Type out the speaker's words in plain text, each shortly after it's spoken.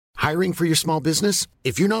Hiring for your small business?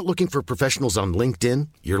 If you're not looking for professionals on LinkedIn,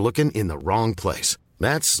 you're looking in the wrong place.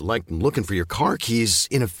 That's like looking for your car keys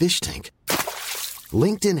in a fish tank.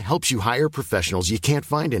 LinkedIn helps you hire professionals you can't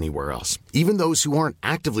find anywhere else, even those who aren't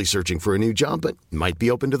actively searching for a new job but might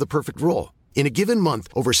be open to the perfect role. In a given month,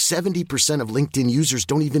 over 70% of LinkedIn users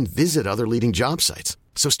don't even visit other leading job sites.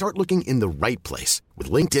 So start looking in the right place.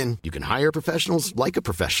 With LinkedIn, you can hire professionals like a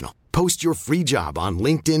professional. Post your free job on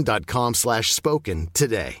linkedin.com/spoken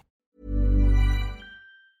today.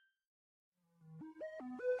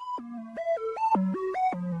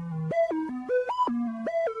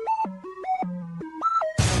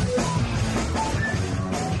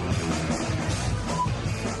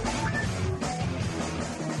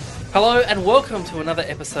 Hello and welcome to another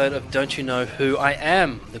episode of Don't You Know Who I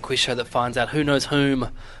Am, the quiz show that finds out who knows whom,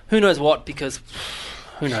 who knows what, because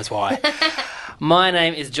who knows why. My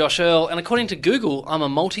name is Josh Earl, and according to Google, I'm a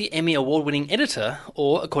multi-Emmy award-winning editor,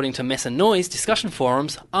 or according to Mess and Noise discussion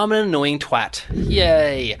forums, I'm an annoying twat.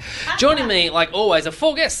 Yay! Joining me, like always, are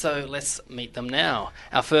four guests, so let's meet them now.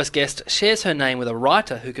 Our first guest shares her name with a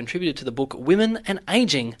writer who contributed to the book Women and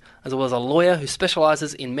Aging, as well as a lawyer who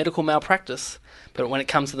specialises in medical malpractice. But when it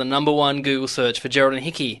comes to the number one Google search for Geraldine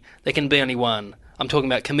Hickey, there can be only one. I'm talking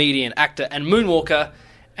about comedian, actor and moonwalker,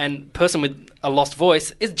 and person with a lost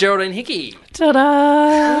voice is Geraldine Hickey.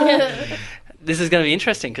 Ta-da! This is going to be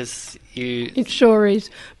interesting because you... It sure is.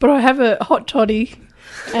 But I have a hot toddy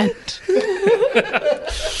and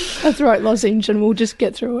a throat lozenge and we'll just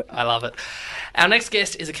get through it. I love it. Our next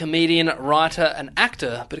guest is a comedian, writer and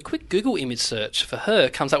actor, but a quick Google image search for her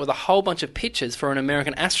comes up with a whole bunch of pictures for an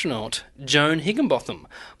American astronaut, Joan Higginbotham,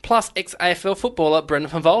 plus ex-AFL footballer Brendan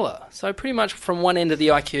Favola. So pretty much from one end of the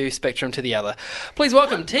IQ spectrum to the other. Please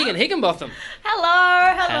welcome Tegan Higginbotham.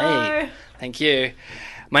 Hello. Hey, thank you.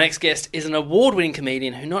 My next guest is an award-winning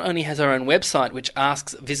comedian who not only has her own website which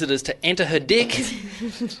asks visitors to enter her dick,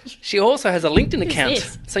 she also has a LinkedIn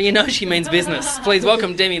account, so you know she means business. Please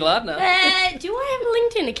welcome Demi Lardner. Do I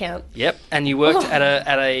have a LinkedIn account? Yep, and you worked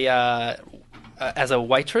as a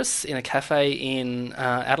waitress in a cafe in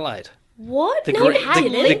Adelaide. What? The No, gre- you had the-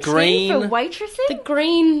 LinkedIn the green- for waitresses? The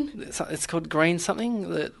green... It's called Green something.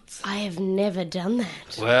 That's... I have never done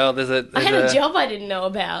that. Well, I had a job I didn't know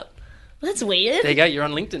about. That's weird. There you go. You're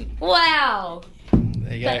on LinkedIn. Wow.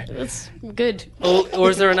 There you go. That's good.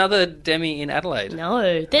 Or is there another Demi in Adelaide?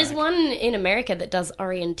 No. There's one in America that does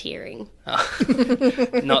orienteering.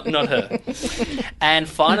 Not her. And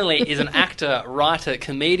finally is an actor, writer,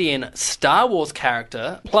 comedian, Star Wars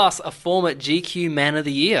character, plus a former GQ Man of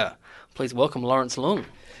the Year. Please welcome Lawrence Leung.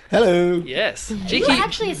 Hello. Yes. You're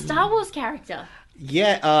actually a Star Wars character.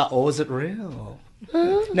 Yeah, or is it real?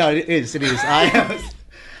 No, it is. It is.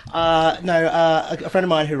 A friend of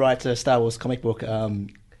mine who writes a Star Wars comic book,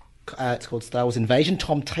 it's called Star Wars Invasion,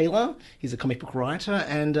 Tom Taylor. He's a comic book writer,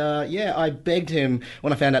 and I begged him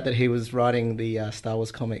when I found out that he was writing the Star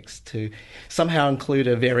Wars comics to somehow include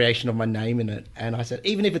a variation of my name in it, and I said,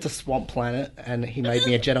 even if it's a swamp planet, and he made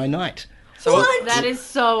me a Jedi Knight. So What? That is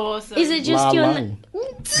so awesome. Is it just La your... Lung.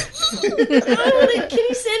 Can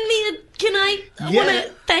you send me a... Can I... Yeah.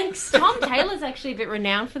 Thanks. Tom Taylor's actually a bit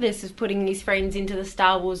renowned for this, is putting his friends into the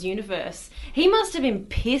Star Wars universe. He must have been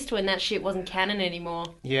pissed when that shit wasn't canon anymore.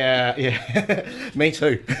 Yeah. Me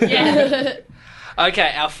too. Yeah.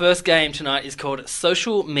 Okay, our first game tonight is called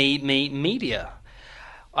Social Media.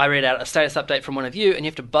 I read out a status update from one of you, and you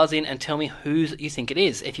have to buzz in and tell me whose you think it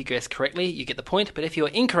is. If you guess correctly, you get the point, but if you're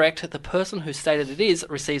incorrect, the person who stated it is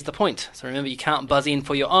receives the point. So remember, you can't buzz in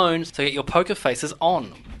for your own, so get your poker faces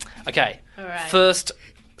on. Okay, All right. First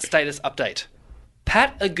status update.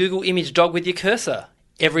 Pat a Google image dog with your cursor.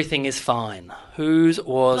 Everything is fine. Whose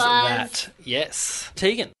was Buzz. that? Yes.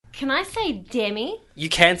 Tegan. Can I say Demi? You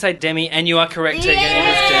can say Demi, and you are correct, Tegan. It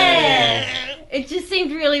is Demi. It just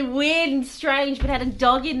seemed really weird and strange, but had a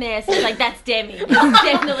dog in there, so it's like, that's Demi. It's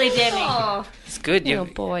definitely Demi. Oh, It's good. oh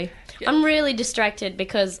boy. I'm really distracted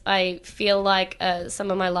because I feel like some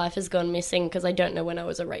of my life has gone missing because I don't know when I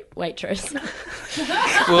was a waitress.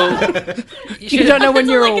 Well, You don't know when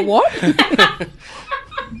you're a what?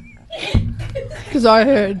 Because I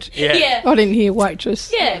heard. Yeah. I didn't hear waitress.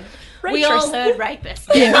 Yeah. We all heard rapist.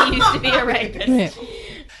 Yeah. He used to be a rapist. Yeah.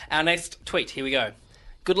 Our next tweet. Here we go.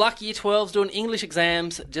 Good luck, Year 12s doing English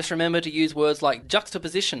exams. Just remember to use words like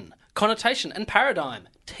juxtaposition, connotation, and paradigm.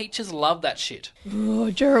 Teachers love that shit.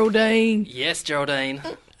 Oh, Geraldine. Yes, Geraldine.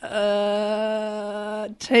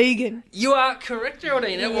 Tegan. You are correct,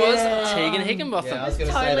 Geraldine. It was Tegan Higginbotham. Yeah, I was going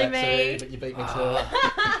to Totally say that me. too, but you beat me to it.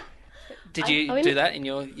 Did you do that in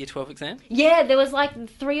your Year 12 exam? Yeah, there was like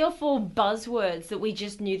 3 or 4 buzzwords that we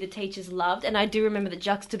just knew the teachers loved, and I do remember that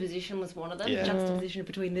juxtaposition was one of them. Yeah. Juxtaposition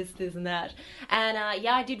between this, and that. And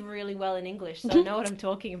I did really well in English, so I know what I'm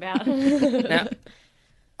talking about. Now,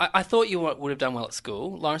 I thought you would have done well at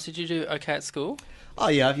school. Lawrence, did you do okay at school? Oh,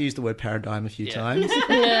 yeah, I've used the word paradigm a few times.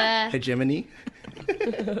 Hegemony.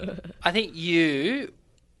 I think you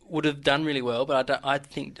would have done really well, but I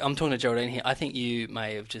think I'm talking to Geraldine here. I think you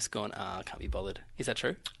may have just gone, I can't be bothered. Is that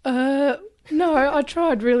true? No, I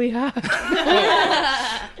tried really hard,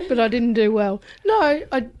 but I didn't do well. No,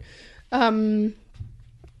 I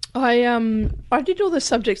did all the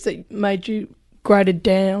subjects that made you graded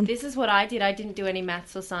down. This is what I did. I didn't do any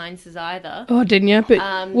maths or sciences either. Oh, didn't you? But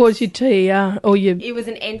what was your TER or your? It was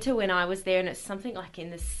an enter when I was there, and it's something like in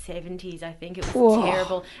the 70s, I think. It was Whoa,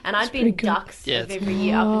 terrible. And I'd been pretty good. ducks Yeah, of every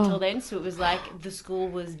year up until then, so it was like the school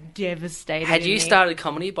was devastated. Had you started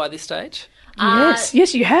comedy by this stage?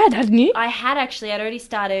 Yes, you had, hadn't you? I had actually. I'd already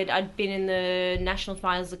started. I'd been in the national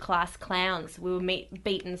finals of Class Clowns. We were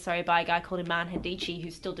beaten, by a guy called Iman Hadichi,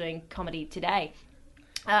 who's still doing comedy today.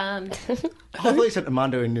 I thought you said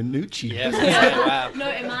Armando Iannucci. Yes. Wow. No,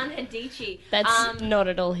 Iman Hadichi. That's not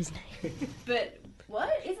at all his name. But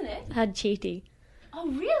what? Isn't it? Hadchiti. Oh,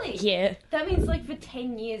 really? Yeah. That means like for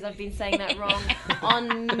 10 years I've been saying that wrong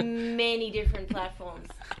on many different platforms.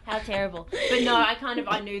 How terrible. But no,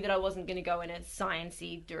 I knew that I wasn't going to go in a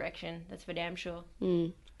science-y direction. That's for damn sure.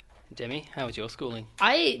 Demi, how was your schooling?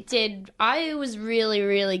 I was really,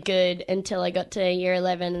 really good until I got to year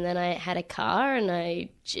 11, and then I had a car, and I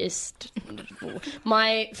just...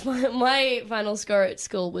 my final score at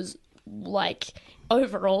school was like...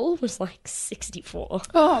 Overall was like 64.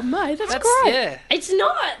 Oh, mate, that's great. Yeah. It's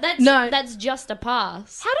not. That's just a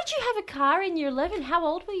pass. How did you have a car in year 11? How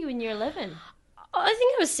old were you in year 11? I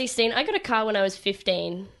think I was 16. I got a car when I was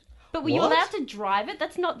 15. But were you allowed to drive it?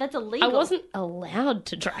 That's illegal. I wasn't allowed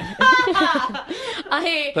to drive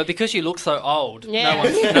it. But because you look so old, Yeah.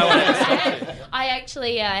 no one ever stopped you. I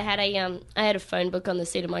actually had a phone book on the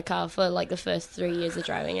seat of my car for like the first 3 years of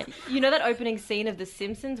driving it. You know that opening scene of The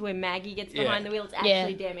Simpsons where Maggie gets behind the wheel? It's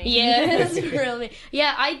actually Demi. Yeah, it's really.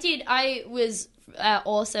 Yeah, I did. I was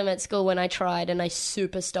awesome at school when I tried, and I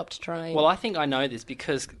super stopped trying. Well, I think I know this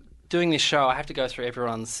because doing this show, I have to go through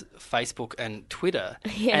everyone's Facebook and Twitter.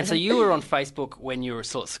 Yeah. And so you were on Facebook when you were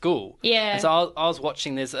still at school. Yeah. And so I was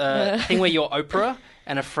watching, there's a thing where you're Oprah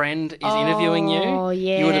and a friend is interviewing you. Oh,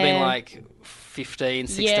 yeah. You would have been like 15,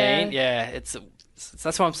 16. Yeah. Yeah, that's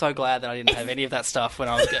why I'm so glad that I didn't have any of that stuff when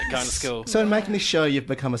I was going to school. So in making this show, you've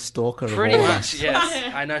become a stalker of Pretty all of much, us.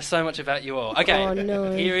 yes. I know so much about you all. Okay, Oh,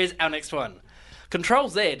 no. Here is our next one. Control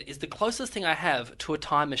Z is the closest thing I have to a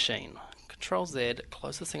time machine. Control Z,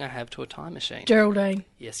 closest thing I have to a time machine. Geraldine,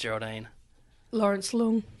 Yes, Geraldine. Lawrence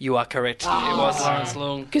Long, You are correct. It was Lawrence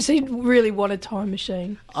Long. because he really wanted time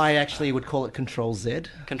machine. I actually would call it Control Z.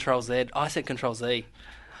 Control Z. I said Control Z.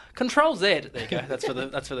 Control Z. There you go. That's for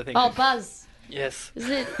the thing. Oh, Buzz. Yes. Is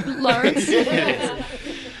it Lawrence?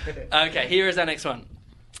 Okay, here is our next one.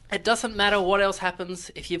 It doesn't matter what else happens.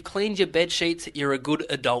 If you've cleaned your bed sheets, you're a good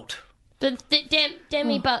adult. The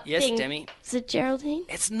Demi Butt Yes, thing. Demi. Is it Geraldine?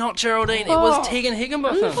 It's not Geraldine. It was Tegan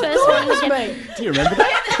Higginbotham. First one to get... Me. Do you remember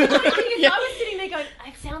that? I was sitting there going,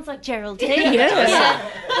 it sounds like Geraldine. Yeah.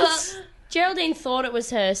 Well, Geraldine thought it was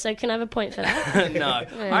her, so can I have a point for that? No.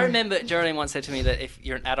 I remember Geraldine once said to me that if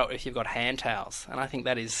you're an adult, if you've got hand towels. And I think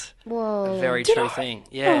that is Whoa. a very true thing.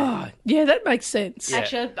 Yeah. Oh, yeah, that makes sense. Yeah.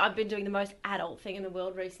 Actually, I've been doing the most adult thing in the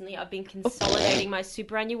world recently. I've been consolidating my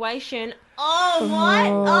superannuation. Oh, what?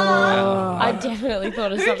 Oh. I definitely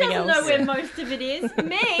thought of Who something doesn't else. know where most of it is?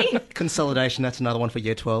 Me. Consolidation, that's another one for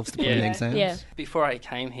year 12s to put in the exams. Yeah. Before I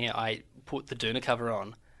came here, I put the Doona cover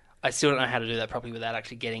on. I still don't know how to do that properly without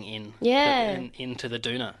actually getting into the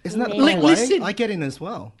Doona. Isn't that the Yeah. whole way? Listen. I get in as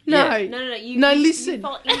well. No, No. No, listen. You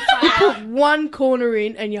fall inside out. one corner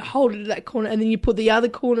in and you hold it at that corner, and then you put the other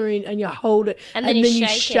corner in and you hold it, And then you you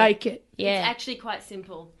shake shake it. It's Yeah. actually quite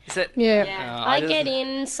simple. Is it? Yeah. Yeah. I get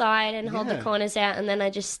inside and hold the Yeah. corners out, and then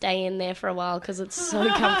I just stay in there for a while because it's so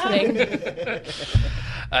comforting.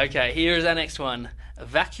 Okay, here is our next one.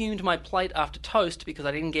 Vacuumed my plate after toast because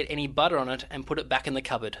I didn't get any butter on it and put it back in the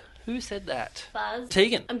cupboard. Who said that? Buzz.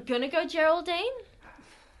 Tegan. I'm going to go Geraldine.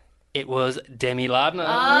 It was Demi Lardner.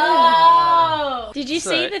 Oh. Did you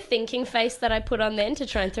So- see the thinking face that I put on then to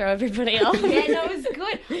try and throw everybody off? Yeah, no, it was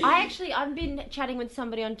good. I've been chatting with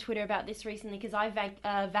somebody on Twitter about this recently because I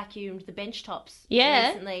vacuumed the bench tops Yeah.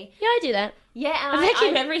 recently. Yeah, I do that. Yeah, and I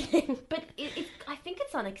vacuum everything. But I think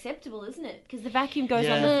it's unacceptable, isn't it? Because the vacuum goes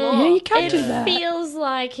on the floor. Yeah, you can't It do that. feels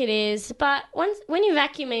like it is, but when you're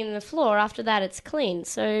vacuuming the floor, after that it's clean.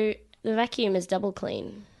 So The vacuum is double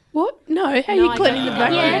clean. What? No, how are No, you I cleaning the don't.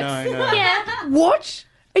 vacuum? Yeah. No. Yeah. What?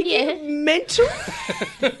 Are Yeah. you mental?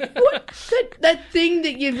 What? That thing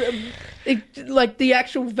that like the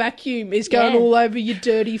actual vacuum is going Yeah. all over your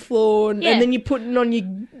dirty floor, and Yeah. then you're putting on your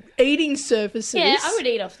eating surfaces. Yeah, I would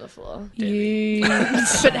eat off the floor. You.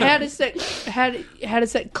 But how does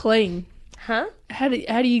that clean? Huh? How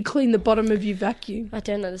do you clean the bottom of your vacuum? I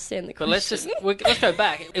don't understand the But question. let's go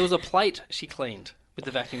back. It was a plate she cleaned with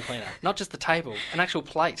the vacuum cleaner, not just the table, an actual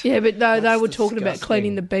plate. Yeah, but no, they That's were talking about disgusting.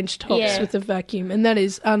 cleaning the bench tops Yeah. with the vacuum, and that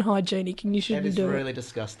is unhygienic, and you That shouldn't is do really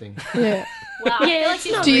disgusting. it. Yeah. Wow, I feel Yeah, like it's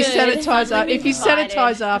this not Do you is good. sanitize up? If you divided.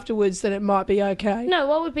 sanitize afterwards, then it might be okay. No,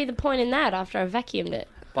 what would be the point in that after I vacuumed it?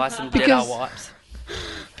 Buy some Because- Dettol wipes.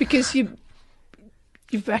 Because you're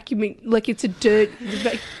vacuuming like it's a dirt.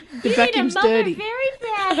 The You vacuum's need a mother dirty. very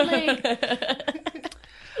badly.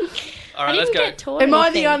 All I right, let's didn't go. get taught Am I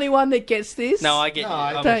anything. the only one that gets this? No, I get No, you.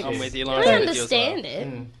 I I'm, don't. I'm with you, I Lauren. don't I'm with you as well. understand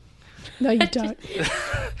it. No, you don't.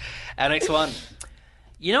 Our next one.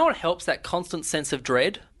 You know what helps that constant sense of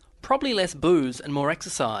dread? Probably less booze and more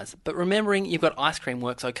exercise, but remembering you've got ice cream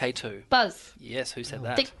works okay too. Buzz. Yes, who said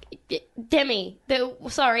that? Demi.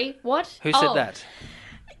 Sorry, what? Who said that?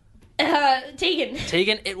 Tegan.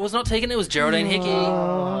 Tegan? It was not Tegan, it was Geraldine Hickey.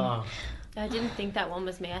 Oh. I didn't think that one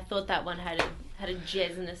was me. I thought that one had a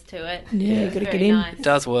jazziness to it. Yeah, It you was gotta very get in. nice. It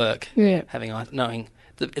does work. Yeah. Having knowing.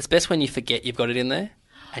 It's best when you forget you've got it in there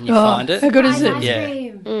and you Oh, find it. how good is it? Ice Yeah.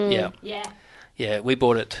 cream. Yeah. Yeah. Yeah, we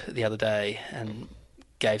bought it the other day and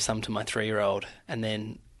gave some to my 3-year-old, and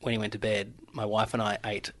then when he went to bed, my wife and I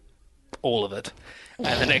ate all of it.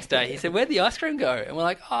 And the next day he said, "Where'd the ice cream go?" And we're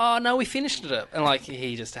like, "Oh, no, we finished it." And like,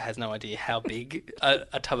 he just has no idea how big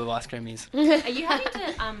a tub of ice cream is. Are you having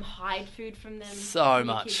to hide food from them? So when you're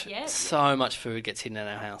much. kids yet? So much food gets hidden in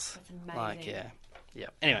our house. That's amazing. Like, yeah. Yeah.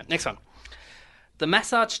 Anyway, next one. The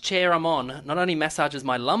massage chair I'm on not only massages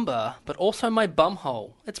my lumbar, but also my bum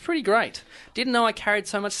hole. It's pretty great. Didn't know I carried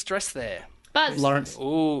so much stress there. Buzz. Lawrence.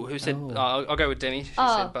 Ooh, who said... Oh. I'll go with Demi. She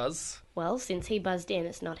Oh. said Buzz. Well, since he buzzed in,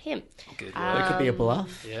 it's not him. Good It work. could be a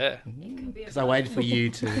bluff. Yeah. Because I waited for you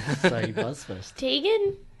to say Buzz first.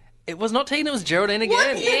 Tegan. It was not Tegan, it was Geraldine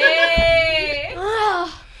again. Yay!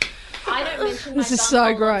 Oh, I don't mention This my is so bum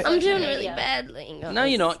hole on great. I'm social doing really media. badly. No,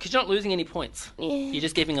 you're not, because you're not losing any points. Yeah. You're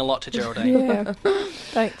just giving a lot to Geraldine. Yeah.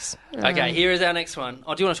 Thanks. Okay, here is our next one.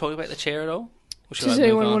 Oh, do you want to talk about the chair at all? Or should Does I move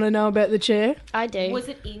anyone on? want to know about the chair? I do. Was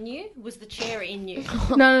it in you? Was the chair in you?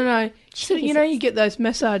 No. So, you know, Jesus. you get those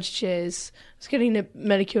massage chairs. I was getting a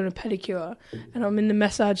manicure and a pedicure, and I'm in the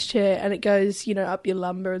massage chair, and it goes, you know, up your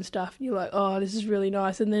lumbar and stuff. And you're like, oh, this is really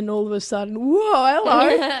nice. And then all of a sudden, whoa,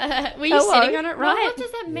 hello. Were you Hello? sitting on it Well, right? what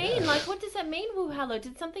does that mean? Like, what does that mean, Woo Hello?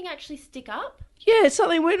 Did something actually stick up? Yeah,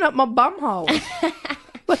 something went up my bum hole.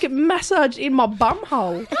 Like it massaged in my bum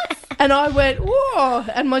hole. And I went, whoa.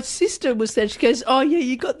 And my sister was there. She goes, oh, yeah,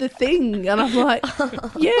 you got the thing. And I'm like,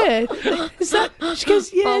 yeah. Is that? She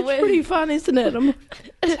goes, yeah, Oh, it's we're- pretty fun, isn't it?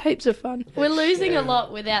 It's heaps of fun. We're losing a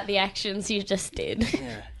lot without the actions you just did.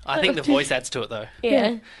 Yeah. I think the voice adds to it, though.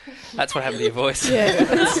 Yeah. That's what happened to your voice. Yeah,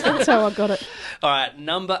 that's how I got it. All right,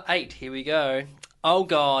 number 8. Here we go. Oh,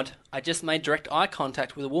 God. I just made direct eye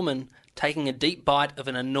contact with a woman taking a deep bite of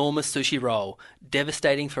an enormous sushi roll.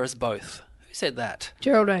 Devastating for us both. Who said that?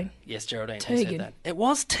 Geraldine. Yes, Geraldine. Who Tegan. said that? It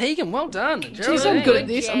was Tegan. Well done. Jeez, Geraldine. I'm good at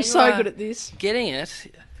this. I'm so good at this. Getting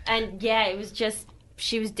it. And yeah, it was just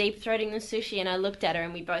she was deep throating the sushi, and I looked at her,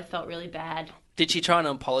 and we both felt really bad. Did she try and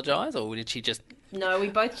apologise, or did she just... No, we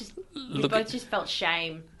both Look at- just felt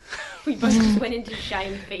shame. We both just went into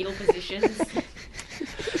shame fetal positions.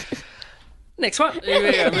 Next one. Here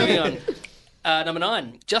we go. Moving on. Number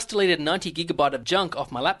 9. Just deleted 90 gigabyte of junk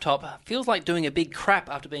off my laptop. Feels like doing a big crap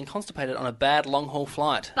after being constipated on a bad long-haul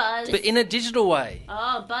flight. Buzz. But in a digital way.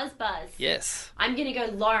 Oh, Buzz. Yes. I'm gonna go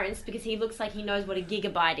Lawrence because he looks like he knows what a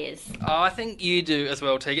gigabyte is. Oh, I think you do as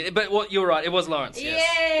well, Tegan. But what you're right. It was Lawrence. Yes.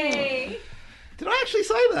 Yay! Did I actually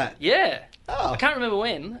say that? Yeah. Oh. I can't remember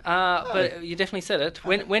when, but you definitely said it.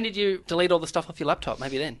 When did you delete all the stuff off your laptop?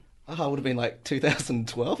 Maybe then. Oh, it would have been like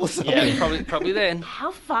 2012 or something. Yeah, probably then.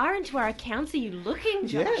 How far into our accounts are you looking,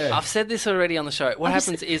 Josh? Yeah. I've said this already on the show. What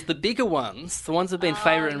happens is the bigger ones, the ones that have been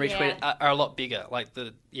favoured and retweeted, are a lot bigger. Like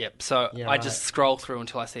so Yeah, I right. just scroll through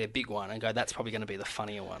until I see a big one and go, that's probably going to be the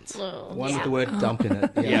funnier ones. One with the word dump in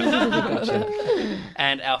it. Yeah. Gotcha.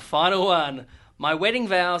 And our final one. My wedding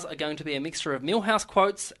vows are going to be a mixture of Millhouse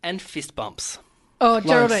quotes and fist bumps. Oh,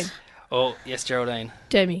 Geraldine. Oh, yes, Geraldine.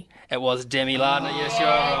 Demi. It was Demi Lardner. Yes, you are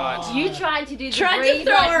right. You tried to do the Tried to breathe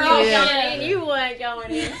throw like her you off. were Yeah. going in. You weren't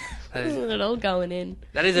going in. That is, Isn't it all going in?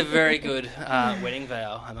 that is a very good wedding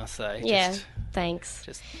vow, I must say. Yeah. Just Thanks.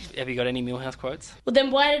 Just have you got any Millhouse quotes? Well,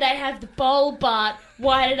 then why did I have the bowl, Bart?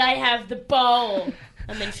 Why did I have the bowl?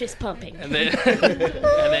 And then fist pumping. And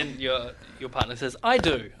then your partner says, "I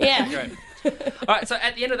do." Yeah. Great. All right. So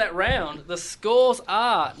at the end of that round, the scores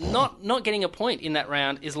are not getting a point in that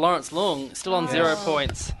round is Lawrence Long still on 0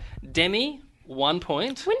 points. Demi 1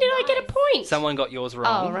 point. When did I get a point? Someone got yours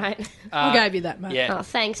wrong. Oh, right. I gave you that, mate. Yeah. Oh,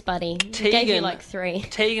 thanks, buddy. Gave you like 3.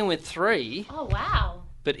 Tegan with 3, Oh, wow.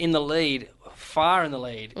 but in the lead, far in the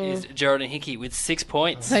lead, is Geraldine Hickey with 6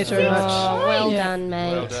 points. Thanks very much. Oh, well Yeah. done,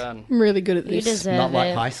 mate. Well done. I'm really good at You this. deserve Not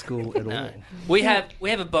like it. high school at all. We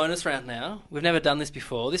have a bonus round now. We've never done this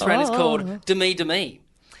before. This round is called Demi Demi.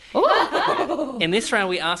 In this round,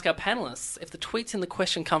 we ask our panellists if the tweets in the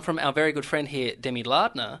question come from our very good friend here, Demi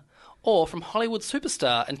Lardner, or from Hollywood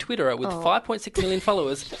superstar and Twitterer with 5.6 million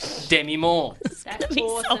followers, Demi Moore. That's be so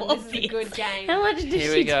awesome. This is a obvious. good game. How much did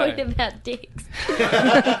Here we she go. tweet about dicks?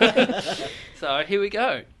 So here we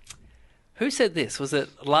go. Who said this? Was it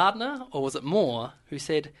Lardner or was it Moore who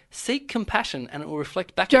said, "Seek compassion and it will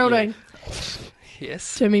reflect back Geraldine. at you"?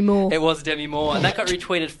 Yes. Demi Moore. It was Demi Moore, and that got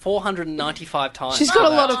retweeted 495 times. She's got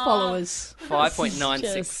a lot of followers.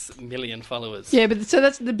 5.96 million followers. Yeah, but so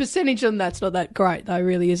that's the percentage on that's not that great though,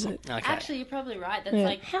 really, is it? Okay. Actually, you're probably right. That's Yeah.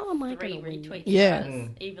 like How am I 3 going to win? retweets. Yeah. So that's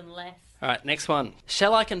even less. All right, next one.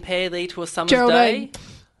 Shall I compare thee to a summer's Geraldine.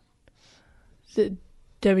 day?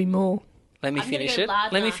 Demi Moore. Let me I'm gonna finish go it.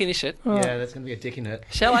 Lardner. Let me finish it. Oh. Yeah, there's going to be a dick in it.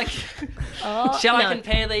 Shall I? Shall I no.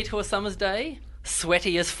 compare thee to a summer's day?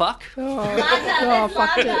 Sweaty as fuck. Oh,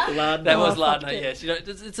 fuck it. That was Lardner. Yes,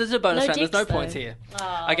 it's a bonus No round. There's no dicks, points though. here.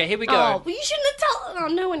 Oh. Okay, here we go. Oh, well, you shouldn't have told. Oh,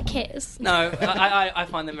 no one cares. No, I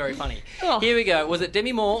find them very funny. Oh. Here we go. Was it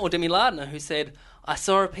Demi Moore or Demi Lardner who said, "I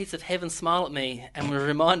saw a piece of heaven smile at me and was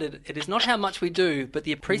reminded it is not how much we do, but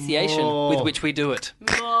the appreciation More. with which we do it."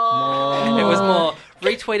 Oh. It was more.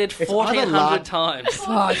 Retweeted either 1,400 Lard- times.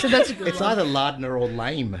 Oh, so that's a good It's one. either Lardner or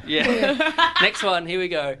lame. Yeah. Next one. Here we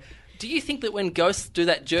go. Do you think that when ghosts do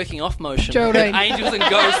that jerking off motion, Geraldine. that angels and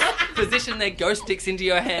ghosts position their ghost sticks into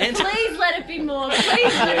your hand? Please let it be more. Please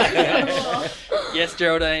let it be more. Yes,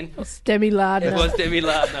 Geraldine. It's Demi It Lardner. was Demi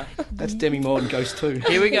Lardner. That's Demi Moore and Ghost 2.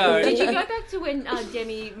 Here we go. Did you go back to when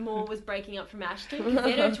Demi Moore was breaking up from Ashton? Because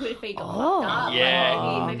then her Twitter feed got fucked up. Yeah.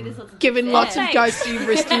 Like, maybe there's lots of Giving dicks lots there. of ghosty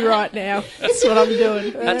wristy right now. That's what I'm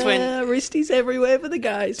doing. That's when- wristies everywhere for the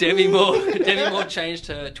guys. Demi Moore changed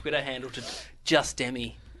her Twitter handle to just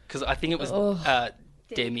Demi because I think it was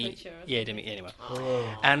Demi. Fletcher. Yeah, Demi. Anyway,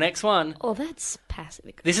 our next one. Oh, that's passive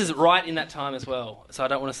aggressive. This is right in that time as well, so I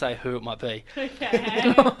don't want to say who it might be.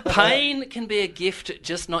 Okay. Pain can be a gift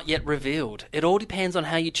just not yet revealed. It all depends on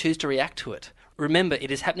how you choose to react to it. Remember,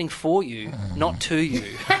 it is happening for you, not to you.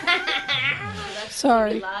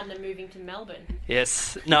 Sorry. Lardner moving to Melbourne.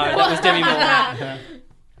 Yes. No, that was Demi Moore.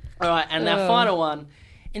 All right, and our final one.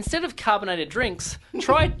 Instead of carbonated drinks,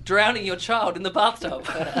 try drowning your child in the bathtub.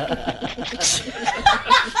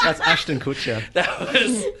 That's Ashton Kutcher. That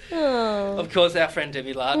was, of course, our friend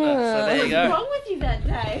Demi Lardner. So there you What's go. wrong with you that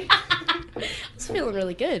day? I was feeling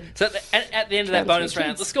really good. So at the end of that bonus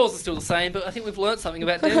round, the scores are still the same, but I think we've learnt something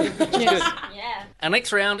about Demi, which is good. Yeah. Our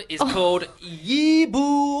next round is called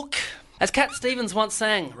Yearbook. As Cat Stevens once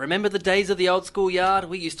sang, remember the days of the old school yard?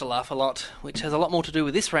 We used to laugh a lot, which has a lot more to do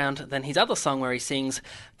with this round than his other song where he sings,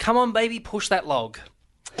 "Come on baby, push that log."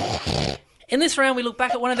 In this round, we look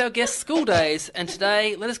back at one of our guest school days, and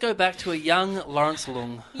today, let us go back to a young Lawrence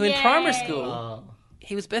Lung, who in primary Yay. school,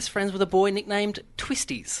 he was best friends with a boy nicknamed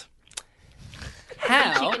Twisties.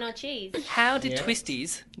 How? Chicken or cheese? How did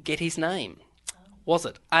Twisties get his name? Was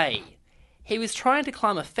it A, he was trying to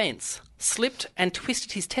climb a fence, slipped and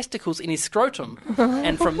twisted his testicles in his scrotum,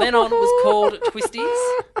 and from then on was called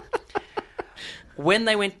Twisties? When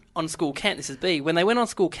they went on school camp, this is B, when they went on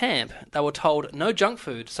school camp, they were told no junk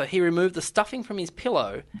food, so he removed the stuffing from his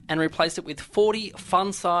pillow and replaced it with 40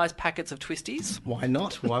 fun-sized packets of Twisties? Why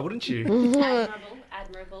not? Why wouldn't you?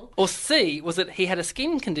 Admirable. Or C, was that he had a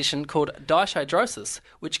skin condition called dyshydrosis,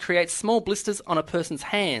 which creates small blisters on a person's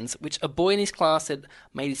hands, which a boy in his class said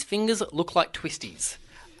made his fingers look like twisties.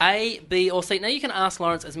 A, B, or C. Now you can ask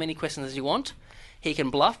Lawrence as many questions as you want. He can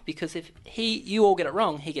bluff because if you all get it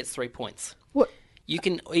wrong, he gets 3 points. What? You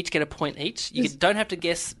can each get a point each. You don't have to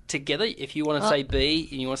guess together. If you want to say B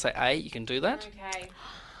and you want to say A, you can do that. Okay.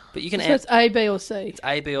 But you can So add it's A, B, or C.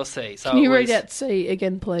 A, B, or C. So Can you it read was- out C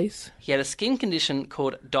again, please? He had a skin condition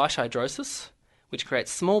called dyshydrosis, which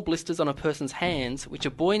creates small blisters on a person's hands, which a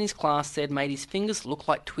boy in his class said made his fingers look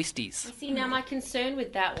like twisties. See, now my concern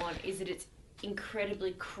with that one is that it's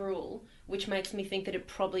incredibly cruel, which makes me think that it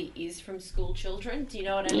probably is from school children. Do you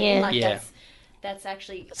know what I mean? Yeah. Like Yeah. that's that's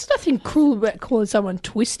actually. There's nothing cruel about calling someone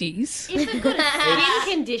twisties. If they've got a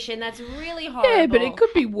skin condition, that's really horrible. Yeah, but it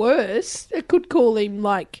could be worse. It could call him,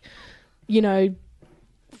 like, you know,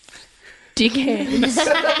 dick hands.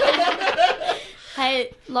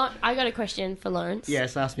 Hey, I got a question for Lawrence.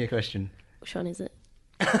 Yes, ask me a question. Which one is it?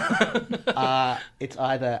 It's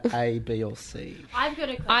either A, B, or C. I've got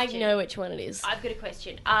a question. I know which one it is. I've got a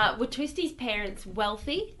question. Were Twisty's parents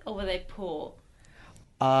wealthy or were they poor?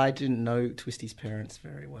 I didn't know Twisty's parents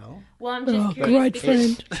very well. Well, I'm just Oh, curious. great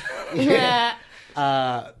because- friend.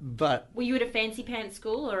 But Were you at a fancy pants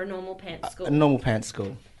school or a normal pants school? a normal pants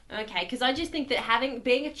school. Okay, because I just think that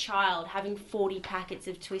being a child, having 40 packets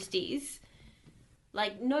of Twisties,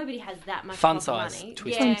 like, nobody has that much Fun pocket size money.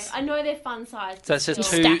 Twisties. Yeah, I know they're fun size. So it's just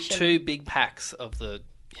still. two big packs of the.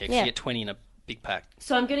 Yeah, 'cause Yeah. you get 20 in a big pack.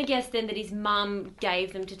 So I'm going to guess then that his mum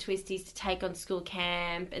gave them to Twisties to take on school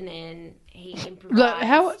camp, and then he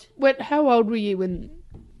improvised. Look, how old were you when?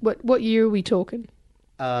 What year are we talking?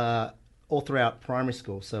 All throughout primary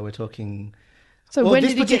school, so we're talking. So Well, when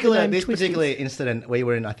this did he get the particular name this Twisties? particular incident, we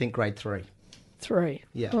were in, I think, grade 3. 3.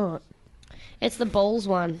 Yeah. All right. It's the balls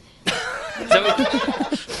one. So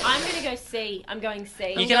I'm going to go C. I'm going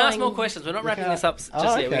C. you can ask more questions. We're not wrapping this up just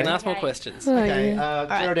yet. We okay. can ask more Okay. questions. Oh, Okay, yeah.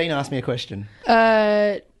 Geraldine asked me a question.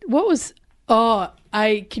 What was? Oh,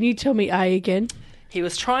 A. Can you tell me A again? He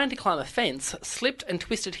was trying to climb a fence, slipped and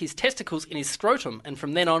twisted his testicles in his scrotum, and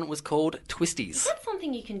from then on was called Twisties. That's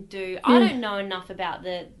something you can do. I don't know enough about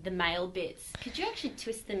the male bits. Could you actually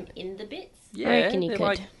twist them in the bits? Yeah, I reckon you they're could.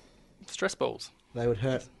 like stress balls. They would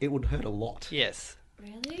hurt. It would hurt a lot. Yes.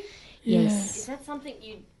 Really? Yes. Is that something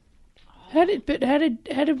you... How did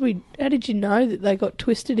you know that they got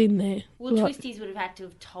twisted in there? Well, Like- Twisties would have had to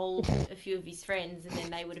have told a few of his friends, and then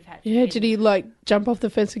they would have had to... Yeah, did he like jump off the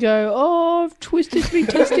fence and go, "Oh, I've twisted me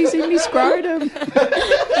testes in me scrotum"?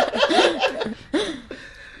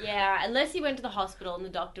 Yeah, unless he went to the hospital and the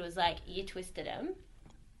doctor was like, "You twisted him."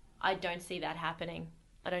 I don't see that happening.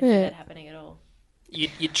 I don't see Yeah. that happening at all.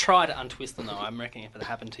 You'd try to untwist them, though, I'm reckoning, if it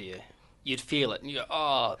happened to you. You'd feel it, and you go,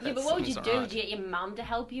 oh, Yeah, that's but what would you something's do? not Would right. you get your mum to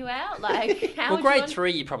help you out? Like, how Well, would grade you...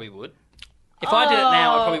 3, you probably would. If I did it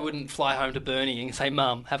now, I Oh. probably wouldn't fly home to Bernie and say,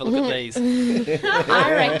 Mum, have a look at these.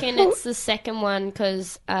 I reckon it's the second one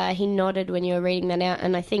because he nodded when you were reading that out,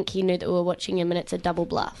 and I think he knew that we were watching him, and it's a double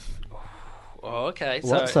bluff. Oh, okay.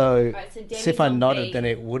 What? So, So, Right, so Demi's if I on nodded, B. then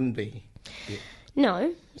it wouldn't be.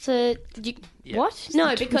 No. So, what?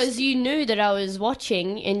 No, because you knew that I was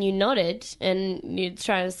watching and you nodded and you're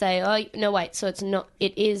trying to say, oh, no, wait, so it's not,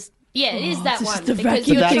 it is, yeah, it is that this is one. the Because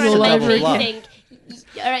vacuum you're thing trying to all make over me again. think,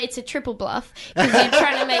 all right, it's a triple bluff, because you're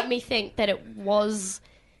trying to make me think that it wasn't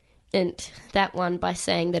that one by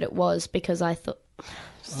saying that it was because I thought,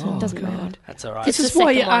 so it doesn't matter. that's all right. This It's is the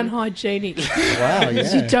why second you're one. unhygienic. Wow, You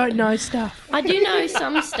yeah. don't know stuff. I do know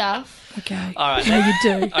some stuff. Okay. All right. No, you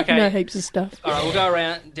do. Okay. You know heaps of stuff. All right, we'll go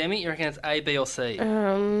around. Demi, you reckon it's A, B, or C? Do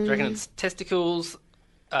you reckon it's testicles,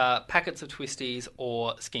 packets of twisties,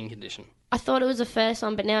 or skin condition? I thought it was the first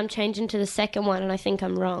one, but now I'm changing to the second one, and I think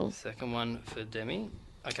I'm wrong. Second one for Demi.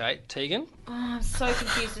 Okay, Tegan. Oh, I'm so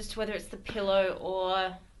confused as to whether it's the pillow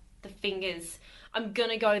or the fingers. I'm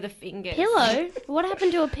gonna go the fingers. Pillow? What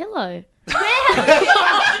happened to a pillow?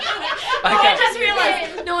 Okay, just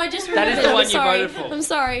realised. No, I just That is remembered. the I'm one you sorry. voted for. I'm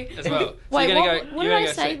sorry. as well. So Wait, you're gonna what go, did you're I gonna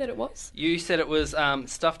go say C. that it was? You said it was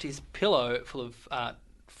stuffed his pillow full of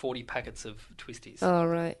 40 packets of twisties. Oh,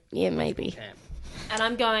 right. Yeah, maybe. Damn. And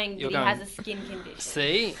I'm going You're that he going- has a skin condition.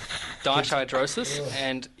 C, dihydrosis,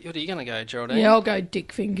 and what are you going to go, Geraldine? Yeah, I'll go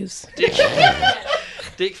dick fingers.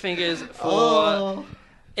 Dick fingers for...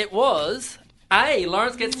 It was A.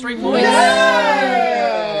 Lawrence gets 3 points.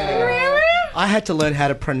 I had to learn how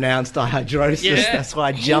to pronounce dihydrosis. Yeah. That's why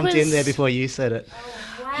I jumped in was- there before you said it.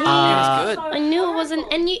 It was good. I knew it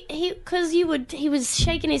wasn't, and he was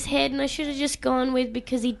shaking his head, and I should have just gone with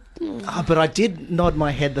because he. But I did nod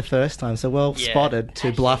my head the first time, so well Yeah. spotted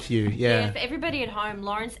to bluff you. Yeah, Yeah. for everybody at home,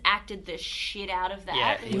 Lawrence acted the shit out of that.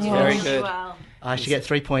 Yeah, he was did very really good. well. I should get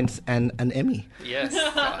 3 points and an Emmy. Yes. This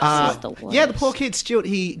is the worst. Yeah, the poor kid, Stuart,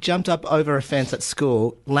 he jumped up over a fence at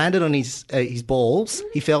school, landed on his balls,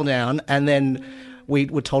 he fell down, and then we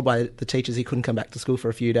were told by the teachers he couldn't come back to school for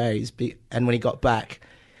a few days. And when he got back,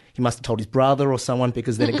 he must have told his brother or someone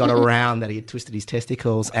because then it got around that he had twisted his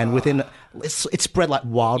testicles. And it spread like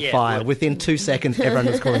wildfire. would. Within 2 seconds, everyone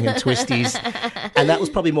was calling him twisties. And that was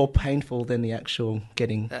probably more painful than the actual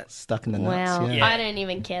getting stuck in the nuts. Wow. Yeah. I don't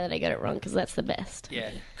even care that I got it wrong because that's the best.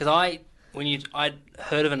 Yeah, because I'd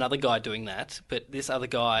heard of another guy doing that, but this other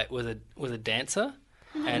guy was a dancer,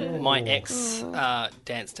 and my ex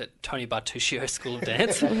danced at Tony Bartuccio School of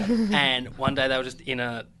Dance, and one day they were just in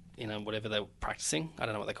a whatever they were practicing. I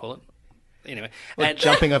don't know what they call it. Anyway, Like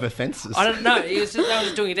jumping over fences. I don't know. They were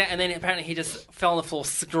just doing it down, and then apparently he just fell on the floor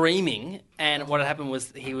screaming. And what had happened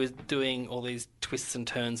was he was doing all these twists and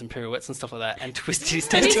turns and pirouettes and stuff like that, and twisted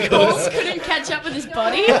his And his testicles. balls couldn't catch up with his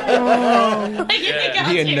body.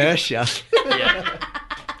 The inertia. Yeah.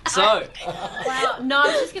 So, Wow. No, I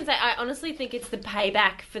was just going to say, I honestly think it's the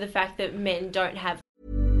payback for the fact that men don't have.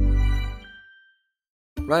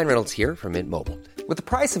 Ryan Reynolds here from Mint Mobile. With the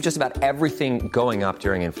price of just about everything going up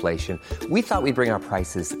during inflation, we thought we'd bring our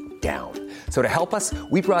prices down. So to help us,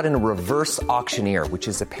 we brought in a reverse auctioneer, which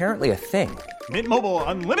is apparently a thing. Mint Mobile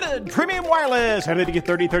Unlimited Premium Wireless. How to get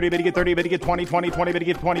 30, 30, bit to get 30, bit to get 20, 20, 20, bit to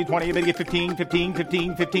get 20, 20, bit to get 15, 15,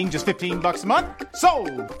 15, 15, just $15 a month?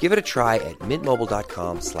 Sold! Give it a try at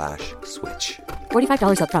mintmobile.com/switch.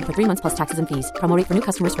 $45 up front for 3 months plus taxes and fees. Promo rate for new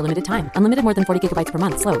customers for limited time. Unlimited more than 40 gigabytes per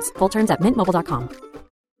month. Slows full terms at mintmobile.com.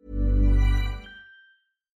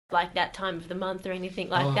 Like that time of the month or anything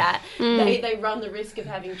like that. They run the risk of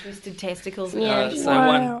having twisted testicles. Yeah. so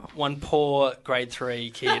Wow. one poor grade 3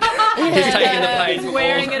 kid is taking the pain. He's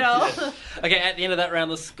wearing it all. Okay, at the end of that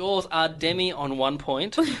round, the scores are Demi on 1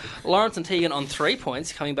 point, Lawrence and Tegan on 3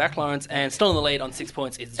 points. Coming back, Lawrence, and still in the lead on 6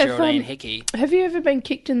 points is Geraldine Hickey. Have you ever been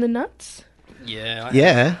kicked in the nuts? Yeah.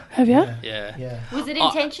 Yeah. Have you? Yeah. Was it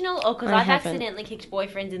intentional or because I I've haven't. accidentally kicked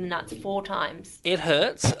boyfriends in the nuts 4 times? It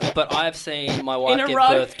hurts, but I've seen my wife a give row.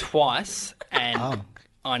 birth twice, and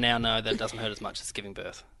I now know that it doesn't hurt as much as giving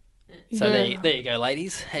birth. So there you go,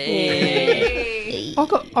 ladies. Hey. I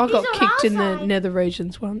got He's a kicked in the arsehole. nether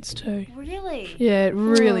regions once too. Really? Yeah, it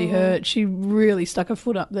really hurt. She really stuck her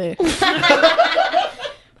foot up there.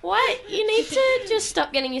 What? You need to just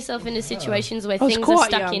stop getting yourself into situations where was things are quite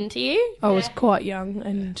stuck young. into you. I was quite young,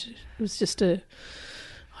 and it was just I don't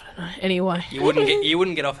know. Anyway, You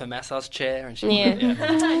wouldn't get off her massage chair, and she. Yeah.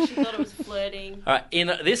 She thought it was flirting. All right, in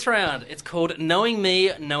this round, it's called Knowing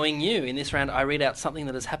Me, Knowing You. In this round, I read out something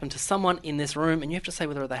that has happened to someone in this room, and you have to say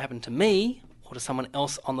whether they happened to me or to someone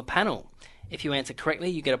else on the panel. If you answer correctly,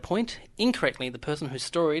 you get a point. Incorrectly, the person whose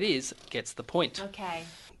story it is gets the point. Okay.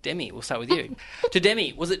 Demi, we'll start with you. To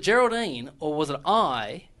Demi, was it Geraldine or was it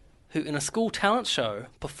I who, in a school talent show,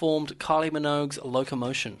 performed Kylie Minogue's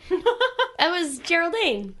Locomotion? That was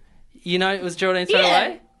Geraldine. You know it was Geraldine straight Yeah,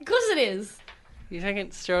 away? of course it is. You think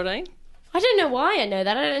it's Geraldine? I don't know why I know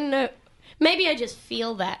that. I don't know. Maybe I just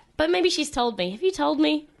feel that. But maybe she's told me. Have you told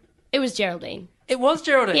me? It was Geraldine. It was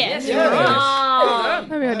Geraldine. Yeah. Yes, you're right.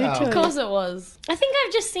 maybe I did tell Of you. course it was. I think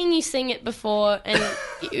I've just seen you sing it before and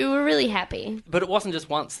you were really happy. But it wasn't just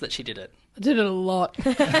once that she did it. I did it a lot.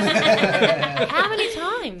 How many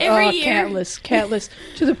times? Every year. Countless.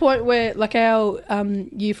 To the point where, like, our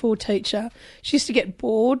Year 4 teacher, she used to get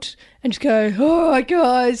bored and just go, "All right,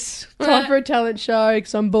 guys, time for a talent show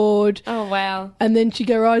because I'm bored." Oh, wow. And then she'd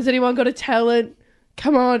go, "Right, has anyone got a talent?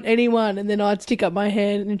 Come on, anyone." And then I'd stick up my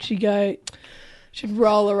hand and she'd go, she'd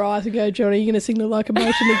roll her eyes and go, "Johnny, are you going to sing the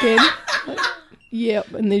Locomotion again?" Like,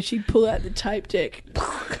 yep. And then she'd pull out the tape deck,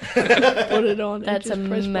 put it on. That's and just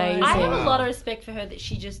press play. amazing. I have a lot of respect for her that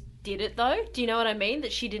she just did it though. Do you know what I mean?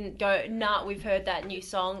 That she didn't go, nah, we've heard that new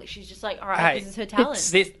song. She's just like, all right, Hey, this is her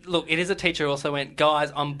talent. Look, it is a teacher who also went,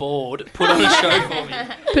 "Guys, I'm bored. Put on a show for me."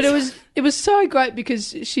 But it was so great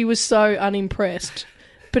because she was so unimpressed.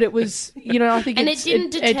 But it was, I think And it's, it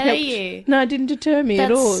didn't deter helped. you. No, it didn't deter me at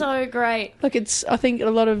That's all. so great. Like I think a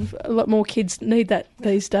lot more kids need that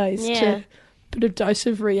these days. Yeah. To put a dose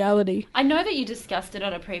of reality. I know that you discussed it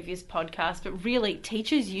on a previous podcast, but really,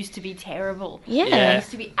 teachers used to be terrible. Yeah. They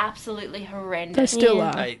used to be absolutely horrendous. They still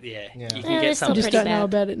Yeah. are. You can Yeah, get they're some. I still just pretty don't know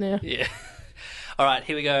bad. about it now. Yeah. All right,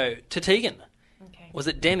 here we go. To Tegan. Okay. Was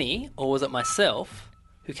it Demi or was it myself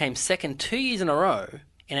who came second 2 years in a row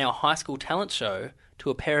in our high school talent show to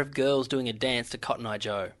a pair of girls doing a dance to Cotton Eye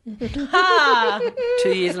Joe?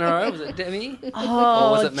 2 years in a row? Was it Demi? Oh,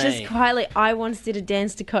 Or was it me? just quietly, I once did a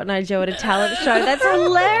dance to Cotton Eye Joe at a talent show. That's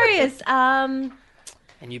hilarious. And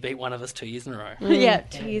you beat one of us 2 years in a row. Yeah,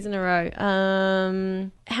 2 years in a row.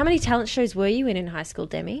 How many talent shows were you in high school,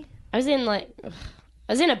 Demi? I was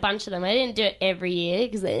in a bunch of them. I didn't do it every year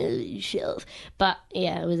because they're shells. But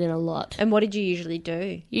yeah, I was in a lot. And what did you usually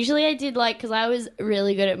do? Usually I did because I was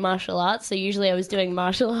really good at martial arts. So usually I was doing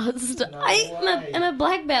martial arts stuff. I'm a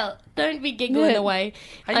black belt. Don't be giggling Yeah. away.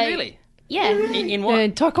 Are you really? Yeah. In what?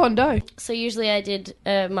 And Taekwondo. So usually I did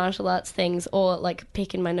martial arts things or like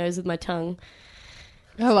picking my nose with my tongue.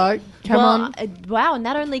 Hello. Come on. Wow, and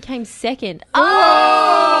that only came second. For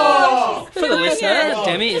the listener,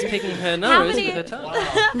 Demi is picking her nose many- with her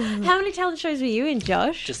tongue. How many talent shows were you in,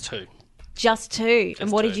 Josh? Just two. Just two.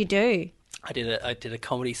 And what two. did you do? I did a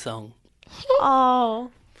comedy song.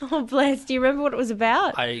 Oh, Oh, bless. Do you remember what it was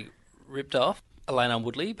about? I ripped off Elena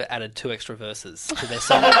Woodley, but added 2 extra verses to their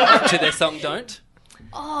song. Don't.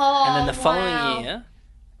 Oh, And then the following year,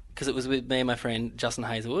 because it was with me and my friend Justin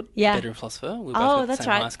Hazelwood, Yeah. bedroom philosopher. We were both Oh, at the that's same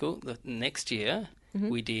right. high school. The next year,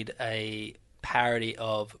 we did a parody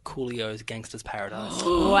of Coolio's Gangster's Paradise.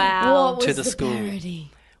 Wow. To the school. parody?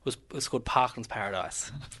 It was called Parkland's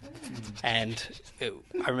Paradise. And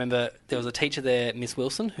I remember there was a teacher there, Miss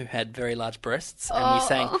Wilson, who had very large breasts, and we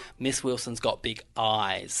sang Miss Wilson's Got Big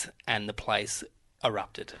Eyes, and the place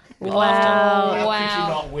erupted with laughter. Wow. How could you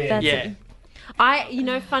not win? That's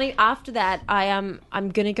Yeah. funny, after that, I'm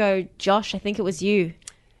going to go, Josh, I think it was you.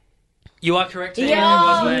 You are correct, Demi. It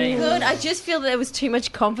was me. Good. I just feel that there was too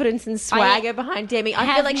much confidence and swagger behind Demi. I feel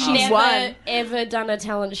have like she never, won. ever done a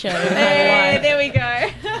talent show. Hey, there we go.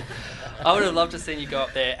 I would have loved to see you go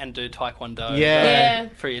up there and do Taekwondo Yeah.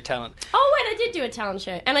 for your talent. Oh, wait, I did do a talent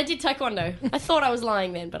show. And I did Taekwondo. I thought I was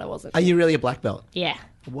lying then, but I wasn't. Are you really a black belt? Yeah.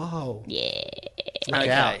 Whoa. Yeah. Look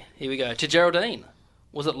out. Okay, here we go. To Geraldine.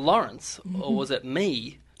 Was it Lawrence or was it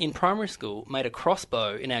me in primary school made a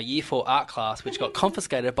crossbow in our Year 4 art class which got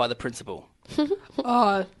confiscated by the principal?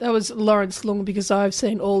 Oh, that was Lawrence Long because I've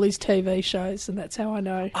seen all his TV shows and that's how I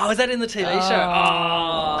know. Oh, is that in the TV show?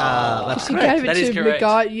 Oh. That's You correct. gave it That is to correct.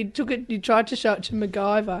 MacGyver. You tried to show it to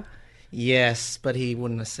MacGyver. Yes, but he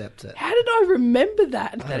wouldn't accept it. How did I remember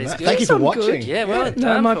that? That is good. Thank you for I'm watching. good. Yeah, well No,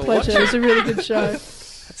 done my for pleasure. It watching. was a really good show.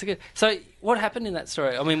 That's a good. So, what happened in that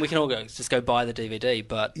story? I mean, we can all just go buy the DVD,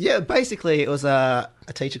 but Yeah, basically it was a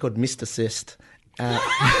teacher called Mr. Sist.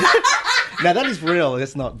 Now that is real.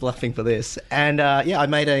 It's not bluffing for this. And I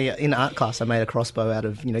made in art class. I made a crossbow out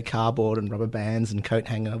of cardboard and rubber bands and coat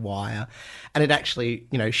hanger wire, and it actually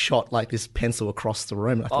shot like this pencil across the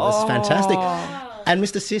room. I thought this is fantastic. And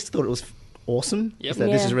Mr. Sist thought it was awesome. Yep.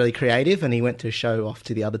 That this is really creative, and he went to show off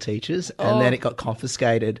to the other teachers, and then it got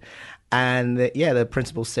confiscated. And the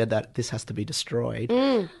principal said that this has to be destroyed.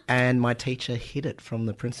 And my teacher hid it from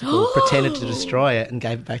the principal, pretended to destroy it, and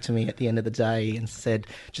gave it back to me at the end of the day and said,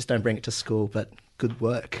 just don't bring it to school, but good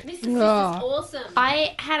work. This is awesome.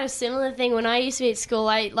 I had a similar thing when I used to be at school.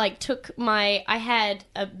 I I had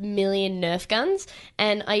a million Nerf guns,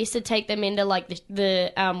 and I used to take them into like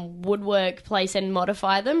the woodwork place and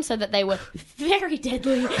modify them so that they were very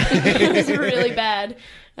deadly. It was really bad.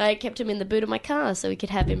 I kept him in the boot of my car so we could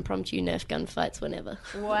have impromptu Nerf gun fights whenever.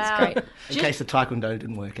 Wow. Great. In case the taekwondo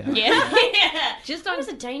didn't work out. Yeah. Just I on was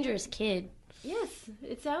a dangerous kid. Yes,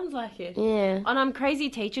 it sounds like it. Yeah. On crazy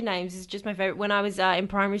teacher names is just my favourite. When I was in